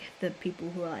 like the people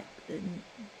who are like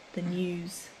the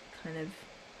news kind of,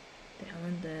 they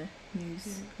own the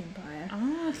news empire.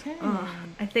 Okay.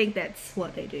 I think that's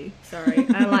what they do. Sorry,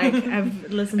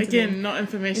 I've listened to again, not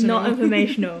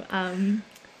informational.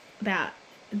 About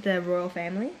the royal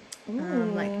family,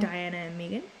 like Diana and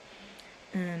Meghan.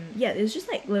 Yeah, there's just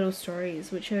like little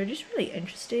stories which are just really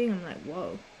interesting. I'm like,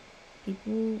 whoa,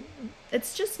 people.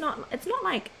 It's not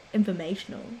like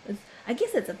informational. I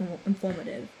guess it's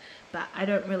informative, but I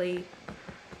don't really.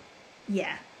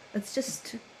 Yeah, it's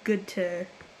just good to.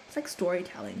 It's like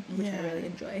storytelling, which I really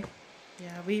enjoy.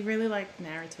 Yeah, we really like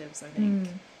narratives, I think.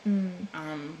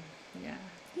 Yeah.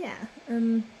 Yeah.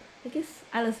 I guess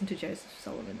I listen to Joseph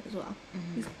Sullivan as well.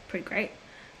 He's pretty great.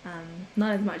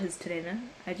 Not as much as Terena.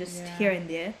 I just here and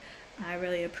there. I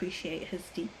really appreciate his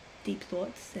deep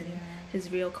thoughts and his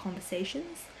real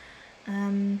conversations.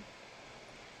 And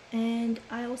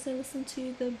I also listen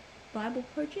to the Bible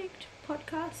Project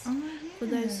podcast for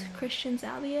those Christians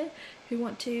out there who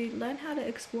want to learn how to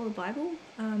explore the Bible.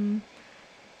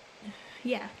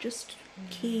 Just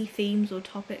key themes or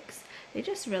topics. They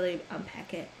just really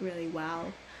unpack it really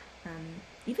well.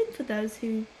 Even for those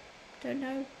who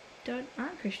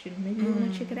aren't Christian, maybe you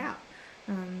want to check it out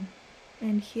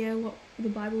and hear what the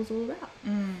Bible's all about.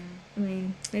 I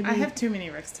mean, maybe I have too many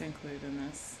Ricks to include in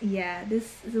this. Yeah,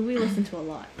 we listen to a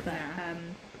lot, but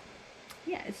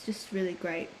it's just really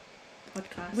great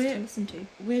podcast to listen to.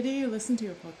 Where do you listen to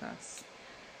your podcasts?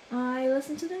 I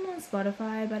listen to them on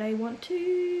Spotify, but I want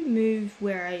to move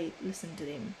where I listen to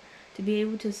them to be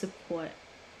able to support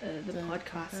the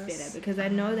podcast better, because I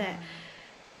know that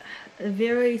a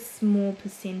very small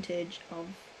percentage of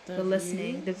the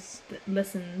listening, the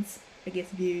listens, I guess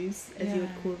views, as you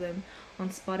would call them, on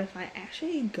Spotify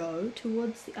actually go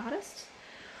towards the artist.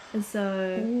 And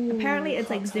so apparently it's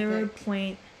like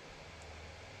 0.0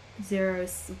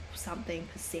 something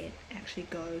percent actually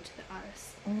go to the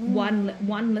artist.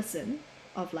 One listen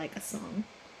of like a song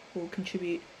will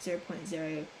contribute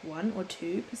 0.01 or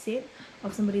 2%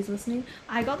 of somebody's listening.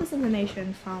 I got this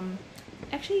information from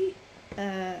actually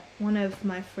one of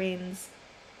my friend's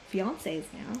fiancés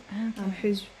now,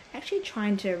 who's actually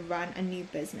trying to run a new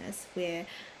business where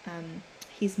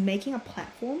he's making a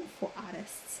platform for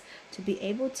artists to be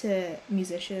able to,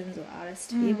 musicians or artists,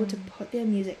 to be able to put their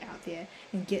music out there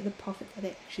and get the profit that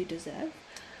they actually deserve,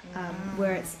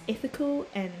 where it's ethical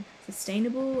and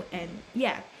sustainable, and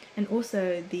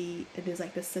also there's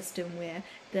like the system where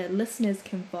the listeners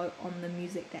can vote on the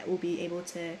music that will be able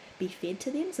to be fed to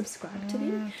them, subscribe to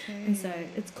them. And so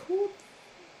it's called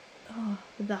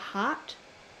The Heart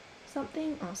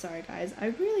something. Oh, sorry guys, I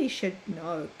really should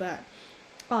know, but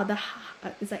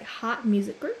it's like Heart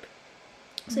Music Group.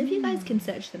 So if you guys can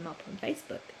search them up on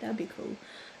Facebook, that would be cool.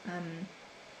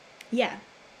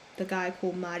 The guy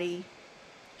called Marty,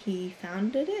 he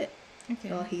founded it.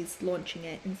 Or he's launching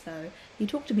it, and so he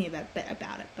talked to me a bit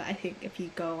about it. But I think if you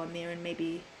go on there and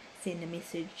maybe send a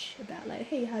message about like,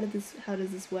 hey, how does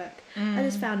this work? I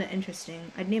just found it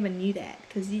interesting. I never knew that,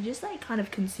 because you just like kind of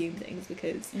consume things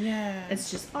because it's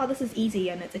just, this is easy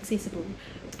and it's accessible,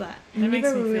 but you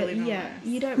never really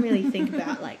you don't really think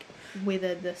about like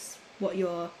whether what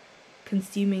you're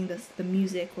consuming the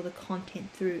music or the content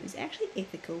through is actually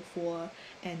ethical for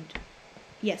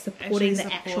supporting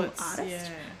the actual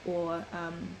artist or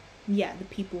the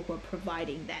people who are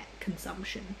providing that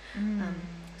consumption.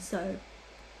 So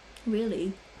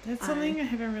really, that's something I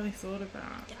haven't really thought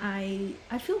about. I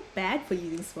feel bad for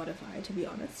using Spotify, to be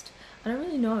honest. I don't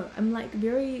really know. I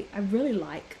really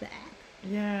like the app.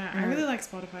 I really like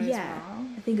Spotify as well.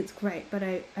 I think it's great, but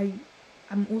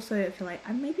I'm also feel like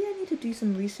maybe I need to do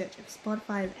some research if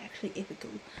Spotify is actually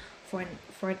ethical for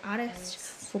an artist,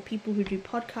 for people who do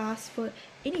podcasts, for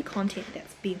any content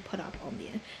that's being put up on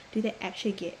there. Do they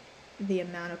actually get the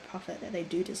amount of profit that they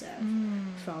do deserve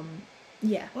from?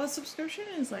 Well, subscription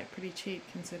is like pretty cheap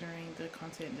considering the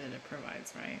content that it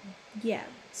provides, right?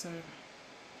 So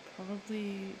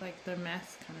probably like the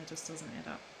math kind of just doesn't add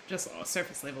up. Just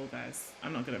surface level, guys.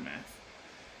 I'm not good at math.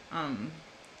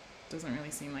 Doesn't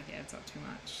really seem like it adds up too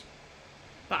much.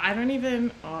 But I don't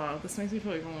even. This makes me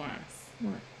feel even worse.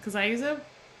 What? Because I use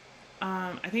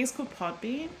I think it's called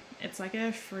Podbean. It's like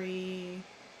a free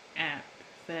app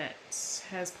that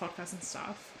has podcasts and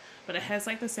stuff, but it has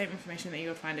like the same information that you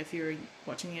would find if you were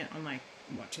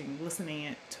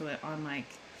listening to it on like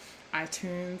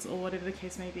iTunes or whatever the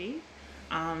case may be.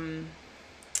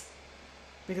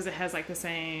 Because it has like the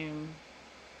same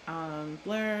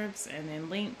blurbs and then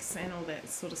links and all that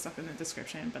sort of stuff in the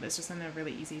description, but it's just in a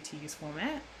really easy to use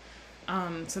format.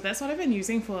 So that's what I've been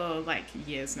using for like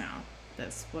years now.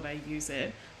 That's what I use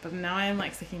it. But now I'm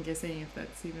like second guessing if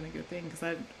that's even a good thing, because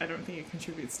I don't think it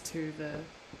contributes to the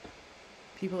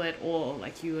people at all.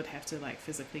 Like you would have to like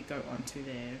physically go onto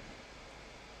their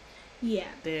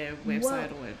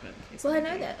website or whatever. Well, I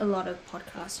know that a lot of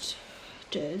podcasters,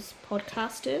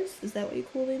 is that what you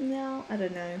call them now? I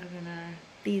don't know.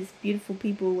 These beautiful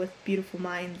people with beautiful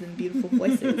minds and beautiful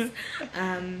voices,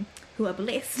 who are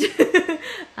blessed.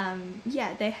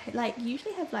 They like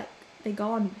usually have like, they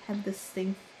go on, have this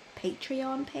thing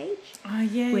Patreon page. Oh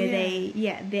yeah, Where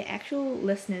yeah. they're actual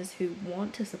listeners who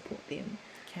want to support them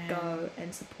Can. go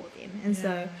and support them. And Yeah.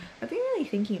 so I've been really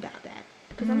thinking about that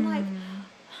because I'm like,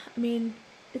 I mean,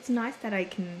 it's nice that I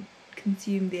can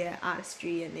consume their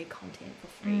artistry and their content for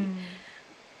free,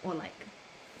 or like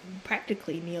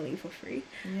practically nearly for free.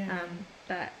 Yeah.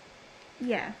 But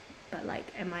yeah, but like,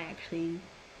 am I actually?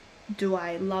 Do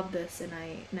I love this and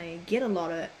I get a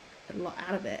lot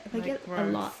out of it? If I Like get a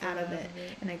growth lot out of it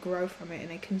and I grow from it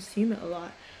and I consume it a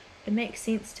lot, it makes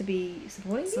sense to be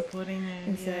supporting it.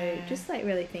 And so just like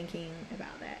really thinking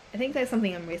about that. I think that's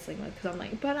something I'm wrestling with because I'm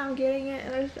like, but I'm getting it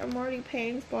and I'm already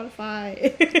paying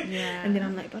Spotify. Yeah. And then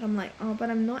I'm like, oh, but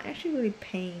I'm not actually really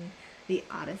paying the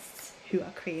artists who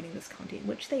are creating this content,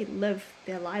 which they live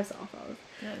their lives off of.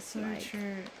 That's so like,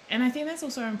 true. And I think that's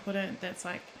also important. That's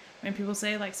like when people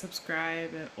say like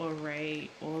subscribe or rate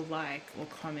or like or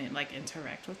comment, like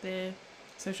interact with their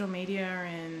social media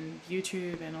and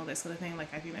YouTube and all that sort of thing.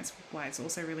 Like I think that's why it's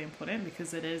also really important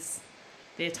because it is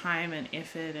their time and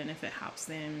effort, and if it helps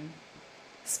them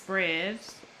spread,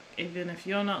 even if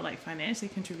you're not like financially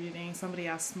contributing, somebody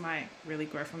else might really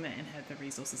grow from that and have the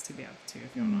resources to be able to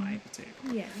if you're not able to.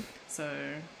 Yeah. So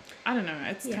I don't know.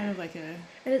 It's kind of like and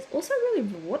it's also really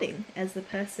rewarding as the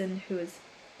person who is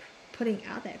putting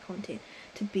out that content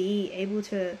to be able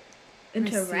to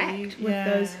interact with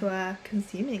those who are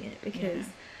consuming it, because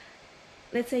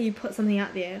let's say you put something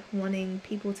out there wanting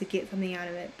people to get something out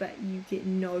of it, but you get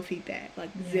no feedback, like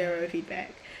zero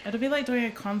feedback. It'll be like doing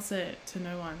a concert to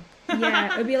no one.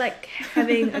 Yeah, it'd be like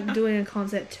doing a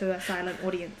concert to a silent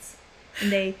audience,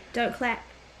 and they don't clap,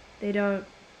 they don't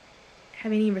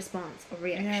have any response or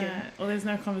reaction. Yeah, or there's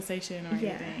no conversation or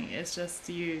anything. It's just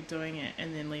you doing it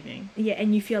and then leaving. Yeah,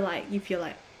 and you feel like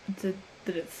did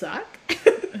it suck?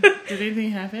 Did anything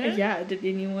happen? Yeah, did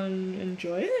anyone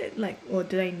enjoy it? Like, or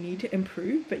did I need to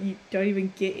improve? But you don't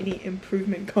even get any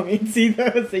improvement comments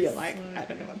either, so you're like, I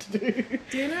don't know what to do.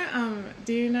 Do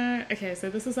you know, okay, so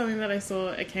this is something that I saw,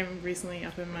 it came recently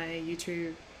up in my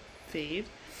YouTube feed.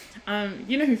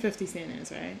 You know who 50 Cent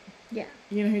is, right? Yeah.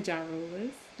 You know who Ja Rule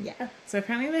is? Yeah. So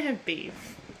apparently they have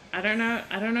beef. I don't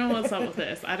know what's up with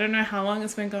this. I don't know how long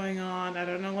it's been going on. I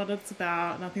don't know what it's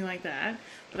about, nothing like that.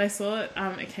 But I saw it,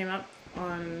 it came up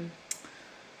on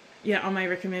my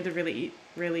recommended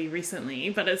really recently,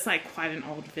 but it's like quite an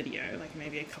old video, like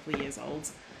maybe a couple of years old.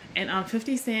 And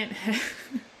 50 Cent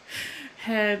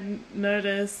had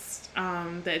noticed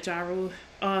that Ja Rule,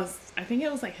 I think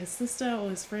it was like his sister or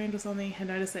his friend or something, had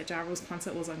noticed that Ja Rule's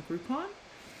concert was on Groupon.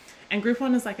 And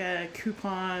Groupon is like a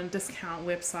coupon discount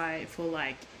website for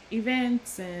like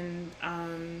events and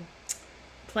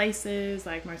places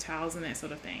like motels and that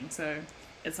sort of thing. So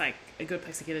it's like a good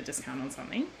place to get a discount on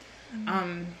something.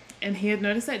 And he had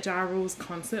noticed that Ja Rule's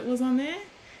concert was on there,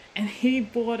 and he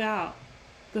bought out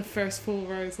the first 4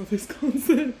 rows of his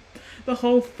concert. The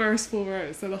whole first 4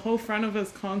 rows. So the whole front of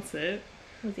his concert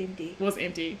was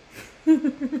empty.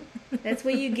 That's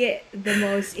where you get the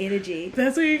most energy.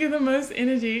 That's where you get the most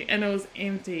energy, and it was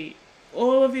empty.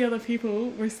 All of the other people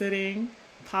were sitting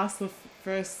past the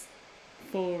first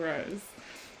 4 rows.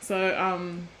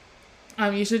 So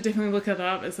you should definitely look it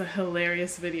up. It's a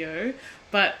hilarious video.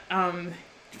 But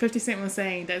 50 Cent was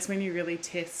saying that's when you really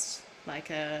test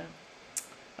like an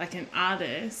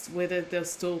artist, whether they'll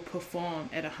still perform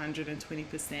at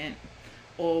 120%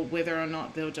 or whether or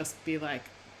not they'll just be like,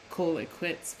 call it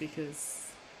quits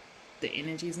because the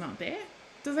energy's not there.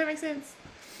 Does that make sense?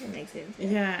 It makes sense.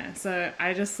 Yeah, so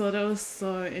I just thought it was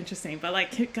so interesting. But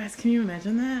like, guys, can you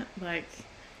imagine that? Like,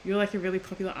 you're like a really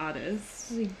popular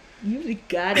artist. You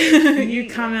got it. You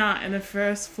come out in the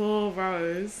first 4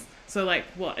 rows. So like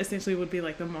what essentially would be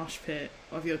like the mosh pit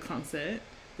of your concert.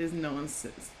 There's no one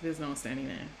standing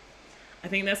there. I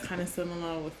think that's kind of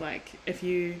similar with like if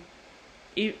you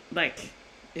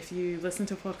listen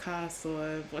to podcasts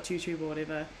or watch YouTube or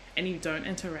whatever and you don't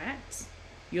interact,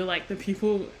 you're like the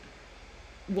people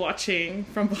watching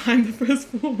from behind the first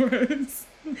 4 rows.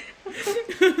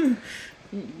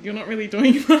 You're not really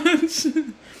doing much.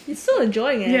 You're still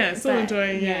enjoying it. Yeah, still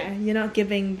enjoying it. Yeah, you're not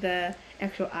giving the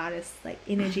actual artist like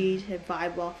energy to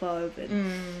vibe off of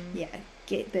and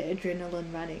get the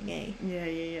adrenaline running, eh?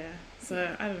 Yeah.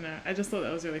 So I don't know. I just thought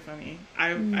that was really funny.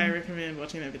 I recommend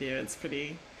watching that video. It's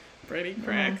pretty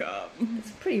crack up.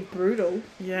 It's pretty brutal.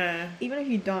 Yeah. Even if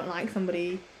you don't like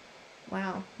somebody,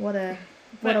 wow, what a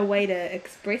way to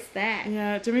express that.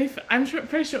 Yeah,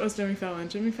 pretty sure it was Jimmy Fallon.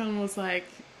 Jimmy Fallon was like,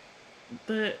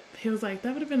 he was like,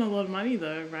 that would have been a lot of money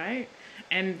though, right?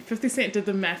 And 50 Cent did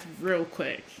the math real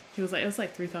quick. He was like, it was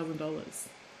like $3,000.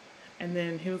 And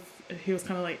then he was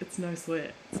kind of like, it's no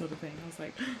sweat sort of thing. I was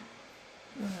like,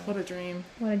 What a dream.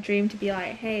 What a dream to be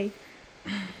like, hey,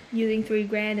 using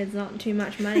 $3,000 is not too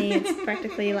much money. It's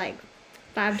practically like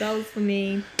 $5 for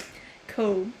me.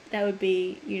 Cool. That would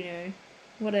be, you know,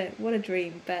 what a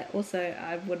dream. But also,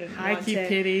 I wouldn't want to. High key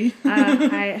pity.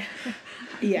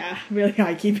 Yeah, really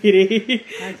high key pity.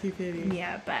 High key pity.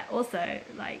 Yeah, but also,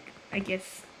 like, I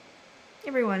guess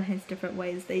everyone has different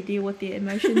ways they deal with their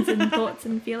emotions and thoughts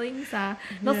and feelings.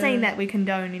 Not saying that we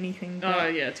condone anything. But oh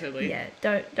yeah, totally. Yeah,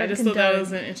 don't. I just thought that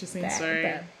was an interesting story.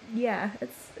 But yeah,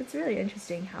 it's really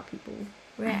interesting how people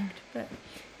react. But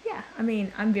yeah, I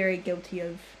mean, I'm very guilty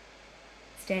of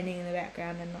standing in the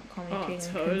background and not commenting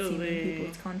and consuming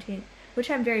people's content,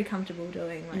 which I'm very comfortable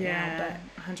doing right now.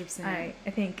 But 100%. I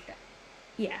think,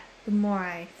 yeah, the more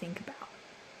I think about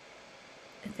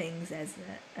things as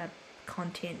a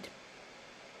content,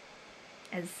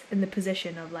 as in the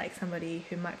position of like somebody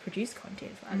who might produce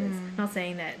content for others. Not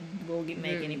saying that we'll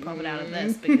make any profit out of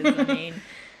this, because I mean,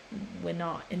 we're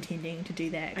not intending to do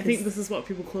that. I think this is what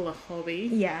people call a hobby.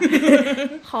 Yeah,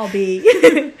 hobby.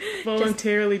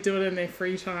 Voluntarily do it in their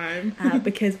free time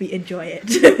because we enjoy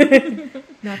it,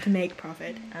 not to make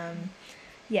profit.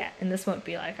 Yeah, and this won't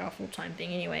be like our full-time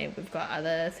thing anyway. We've got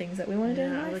other things that we want to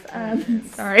do in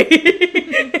life.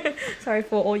 Sorry. Sorry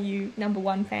for all you number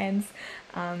one fans.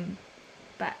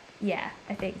 But yeah,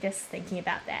 I think just thinking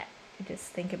about that, I just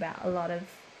think about a lot of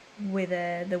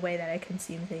whether the way that I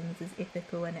consume things is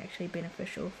ethical and actually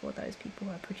beneficial for those people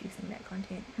who are producing that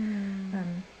content.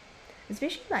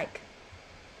 Especially like,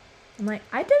 I'm like,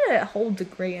 I did a whole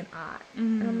degree in art,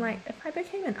 and I'm like, if I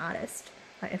became an artist,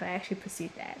 like if I actually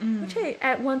pursued that, which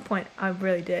at one point I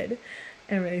really did,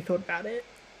 and really thought about it,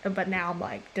 but now I'm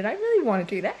like, did I really want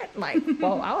to do that? Like,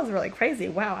 well, I was really crazy.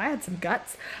 Wow, I had some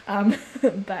guts.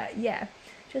 But yeah,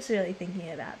 just really thinking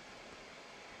about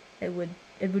it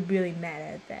would really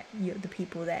matter that the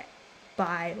people that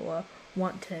buy or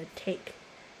want to take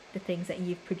the things that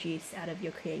you've produced out of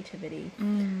your creativity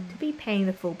to be paying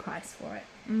the full price for it.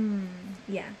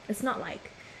 Yeah, it's not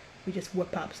like we just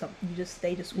whip up something.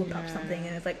 They just whip up something,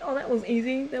 and it's like, oh, that was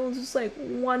easy. That was just like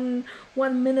one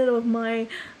minute of my,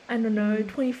 I don't know,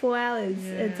 24 hours.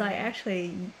 Yeah. It's like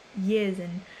actually years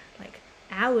and like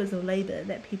hours of labor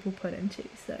that people put into.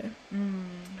 So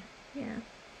yeah.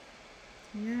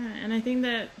 Yeah, and I think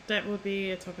that would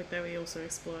be a topic that we also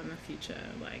explore in the future,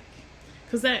 like,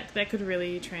 because that could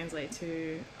really translate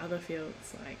to other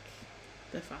fields like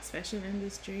the fast fashion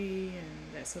industry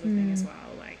and that sort of thing as well.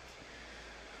 Like,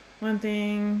 one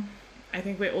thing I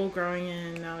think we're all growing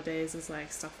in nowadays is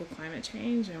like stuff for climate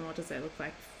change, and what does that look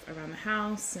like around the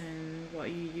house and what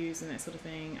you use and that sort of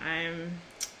thing.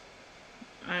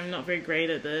 I'm not very great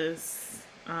at this.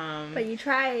 But you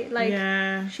try, like,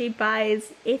 she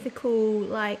buys ethical,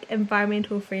 like,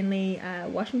 environmental friendly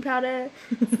washing powder.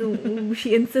 So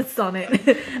she insists on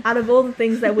it. Out of all the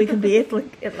things that we can be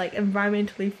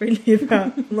environmentally friendly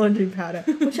about, laundry powder,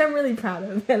 which I'm really proud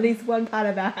of. At least one part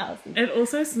of our house. It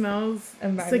also smells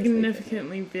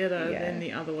significantly better than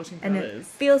the other washing powders. And it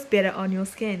feels better on your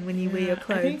skin when you wear your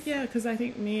clothes. Because I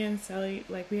think me and Sally,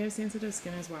 like, we have sensitive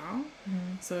skin as well.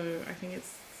 So I think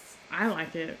I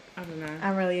like it. I don't know.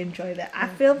 I really enjoy that. I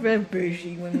feel very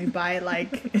bougie when we buy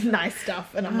like nice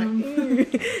stuff, and I'm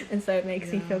like, and so it makes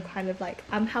me feel kind of like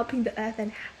I'm helping the earth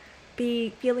and be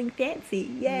feeling fancy.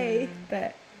 Yay!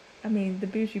 But I mean, the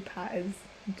bougie part is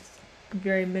just a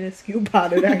very minuscule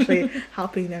part of actually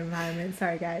helping the environment.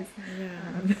 Sorry, guys. Yeah.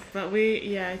 But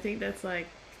I think that's like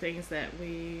things that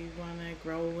we want to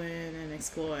grow in and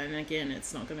explore. And again,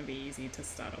 it's not going to be easy to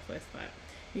start off with, but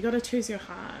you got to choose your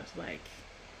heart. Like,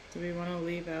 do we want to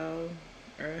leave our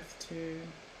earth to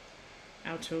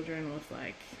our children with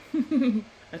like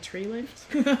a tree left?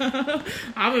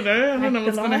 I don't know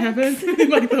what's going to happen.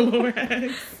 Like the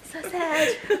Lorax. So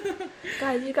sad.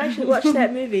 Guys, you guys should watch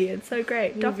that movie. It's so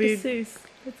great. Dr. Seuss.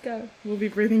 Let's go. We'll be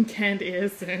breathing canned air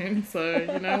soon, so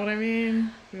you know what I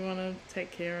mean? We want to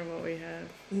take care of what we have.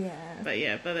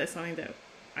 Yeah. But that's something that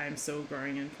I'm still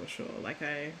growing in for sure. Like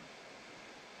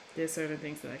there's certain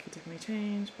things that I could definitely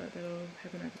change, but that'll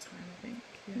happen over time, I think.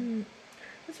 Yeah.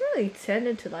 It's really turned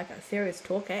into like a serious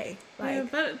talk, eh? Like, yeah,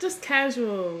 but just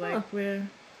casual. Like we're.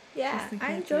 Yeah,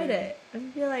 I enjoyed it. I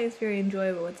feel like it's very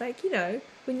enjoyable. It's like, you know,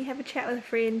 when you have a chat with a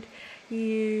friend,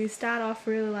 you start off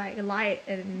really like light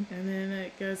and then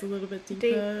it goes a little bit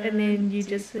deeper, and then you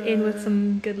just end with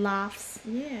some good laughs.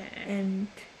 Yeah. And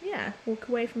walk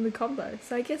away from the convo.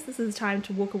 So I guess this is time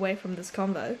to walk away from this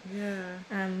convo.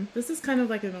 Yeah. This is kind of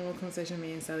like a normal conversation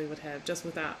me and Sally would have, just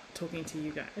without talking to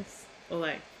you guys or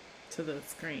like to the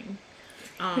screen.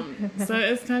 So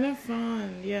it's kind of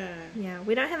fun. Yeah. Yeah.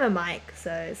 We don't have a mic,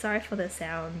 so sorry for the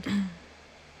sound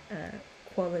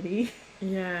quality.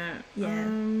 Yeah.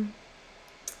 Yeah.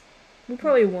 We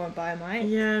probably won't buy a mic.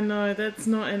 Yeah, no, that's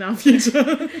not in our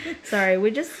future. Sorry,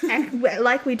 we just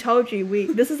like we told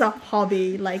you, this is a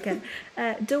hobby, like a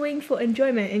doing for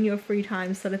enjoyment in your free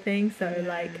time sort of thing. So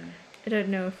like, I don't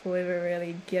know if we'll ever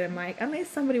really get a mic unless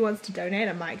somebody wants to donate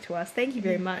a mic to us. Thank you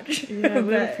very much. Yeah,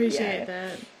 we appreciate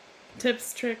that.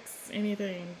 Tips, tricks,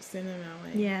 anything, send them our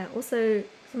way. Yeah. Also,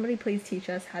 somebody please teach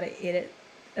us how to edit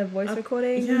a voice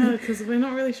recording. Yeah, because we're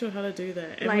not really sure how to do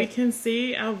that, and Like, we can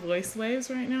see our voice waves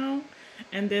right now.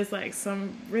 And there's like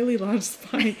some really large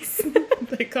spikes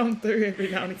that come through every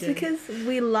now and again. It's because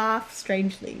we laugh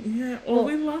strangely. Yeah, or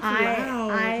we laugh loud.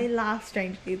 I laugh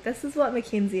strangely. This is what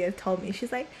Mackenzie has told me.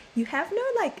 She's like, you have no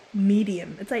like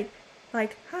medium. It's like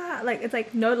ha, like it's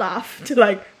like no laugh to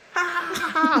like ha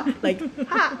ha ha, like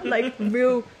ha, like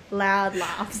real loud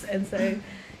laughs. And so,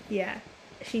 yeah,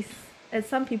 she's. As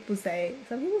some people say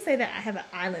that I have an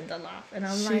islander laugh, and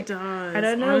I'm she does. I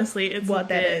don't know Honestly, it's what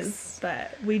that is,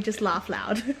 but we just laugh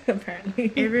loud apparently.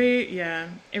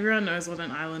 Everyone knows what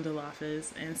an islander laugh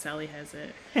is, and Sally has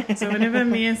it. So whenever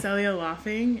me and Sally are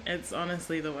laughing, it's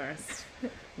honestly the worst.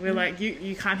 We're like,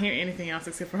 you can't hear anything else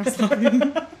except for us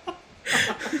laughing.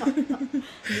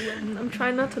 I'm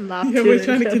trying not to laugh. Yeah, we're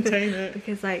trying to contain it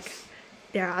because like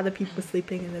there are other people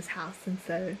sleeping in this house, and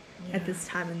so at this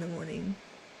time in the morning.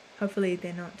 Hopefully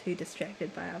they're not too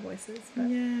distracted by our voices. But.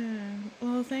 Yeah.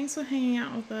 Well, thanks for hanging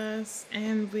out with us,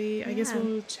 and I guess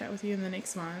we'll chat with you in the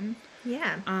next one.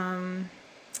 Yeah.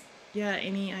 Yeah.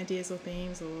 Any ideas or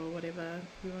themes or whatever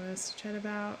you want us to chat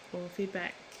about or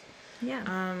feedback?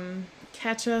 Yeah.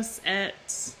 Catch us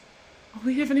at. Oh,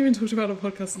 we haven't even talked about our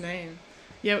podcast name.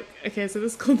 Yeah. Okay. So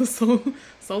this is called the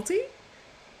Salty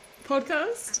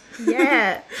Podcast.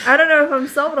 Yeah. I don't know if I'm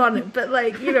sold on it, but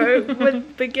like we're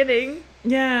beginning.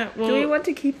 Yeah, well, do we want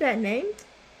to keep that name?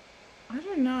 I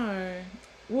don't know.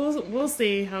 We'll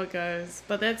see how it goes.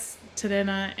 But that's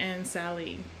Terena and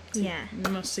Sally. Yeah.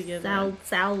 Much together.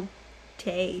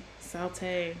 Salte.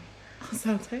 Salte. Oh,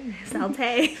 salte.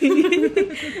 Salte.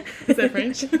 Is that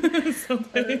French?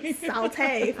 Salte.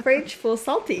 Salte. French for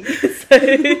salty.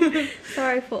 So,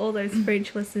 sorry for all those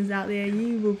French listeners out there.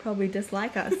 You will probably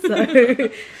dislike us. So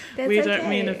that's we don't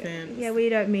mean offense. Yeah, we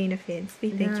don't mean offense. We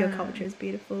think your culture is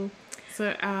beautiful.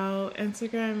 So our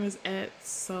Instagram is at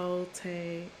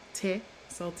Salte.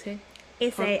 Salte.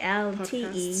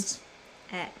 SALTE.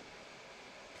 At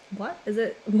what is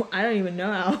it? I don't even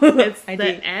know how. It's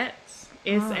the at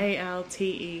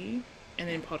SALTE and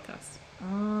then podcast.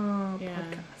 Oh, yeah.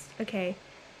 Podcast. Okay.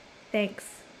 Thanks.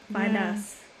 Find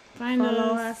us.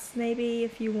 Follow us maybe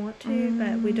if you want to,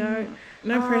 but we don't.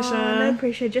 No pressure. No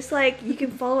pressure. Just like you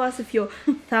can follow us if your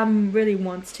thumb really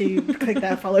wants to click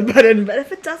that follow button, but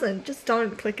if it doesn't, just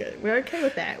don't click it. We're okay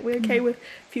with that. We're okay with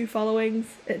few followings.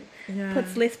 It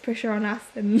puts less pressure on us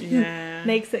and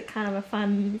makes it kind of a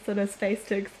fun sort of space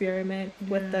to experiment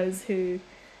with those who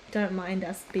don't mind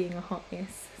us being a hot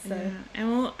mess. So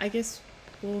and I guess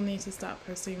we'll need to start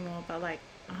posting more, but like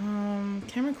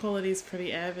camera quality is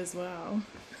pretty as well.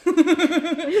 We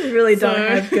just really don't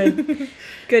have good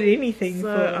anything.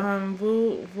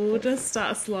 So we'll just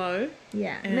start slow.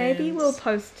 Yeah, maybe we'll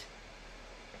post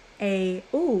should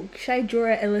I draw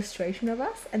an illustration of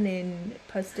us and then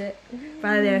post it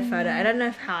rather than a photo? I don't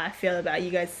know how I feel about you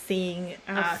guys seeing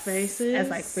our faces as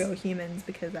like real humans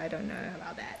because I don't know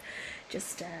about that.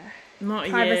 Just not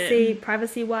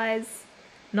privacy wise,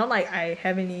 not like I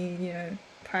have any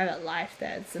private life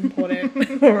that's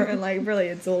important or like really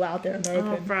it's all out there and open.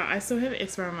 Oh bro, I still have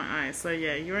eczema on my eyes, so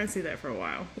yeah, you won't see that for a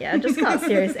while. Yeah, I just got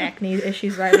serious acne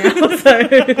issues right now, so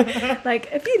like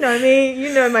if you know me,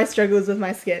 you know my struggles with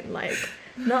my skin, like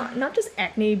not just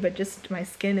acne but just my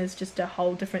skin is just a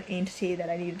whole different entity that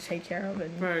I need to take care of.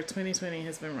 And bro, 2020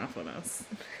 has been rough on us.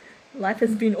 Life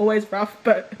has been always rough,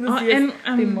 but this year's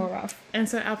been more rough. And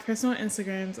so our personal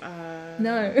Instagrams are...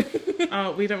 No.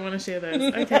 Oh, we don't want to share those.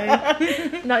 Okay.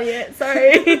 Not yet.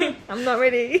 Sorry. I'm not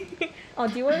ready. Oh,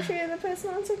 do you want to share the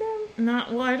personal Instagram? No,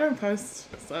 well, I don't post,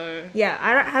 so... Yeah,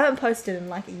 I haven't posted in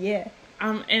like a year.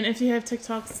 And if you have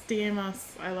TikToks, DM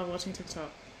us. I love watching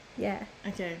TikTok. Yeah.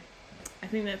 Okay. I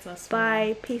think that's us.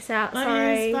 Bye. Peace out. Love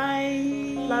Sorry. yous.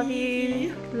 Bye. Love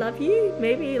you. Love you.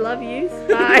 Maybe love you.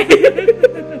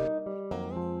 Bye.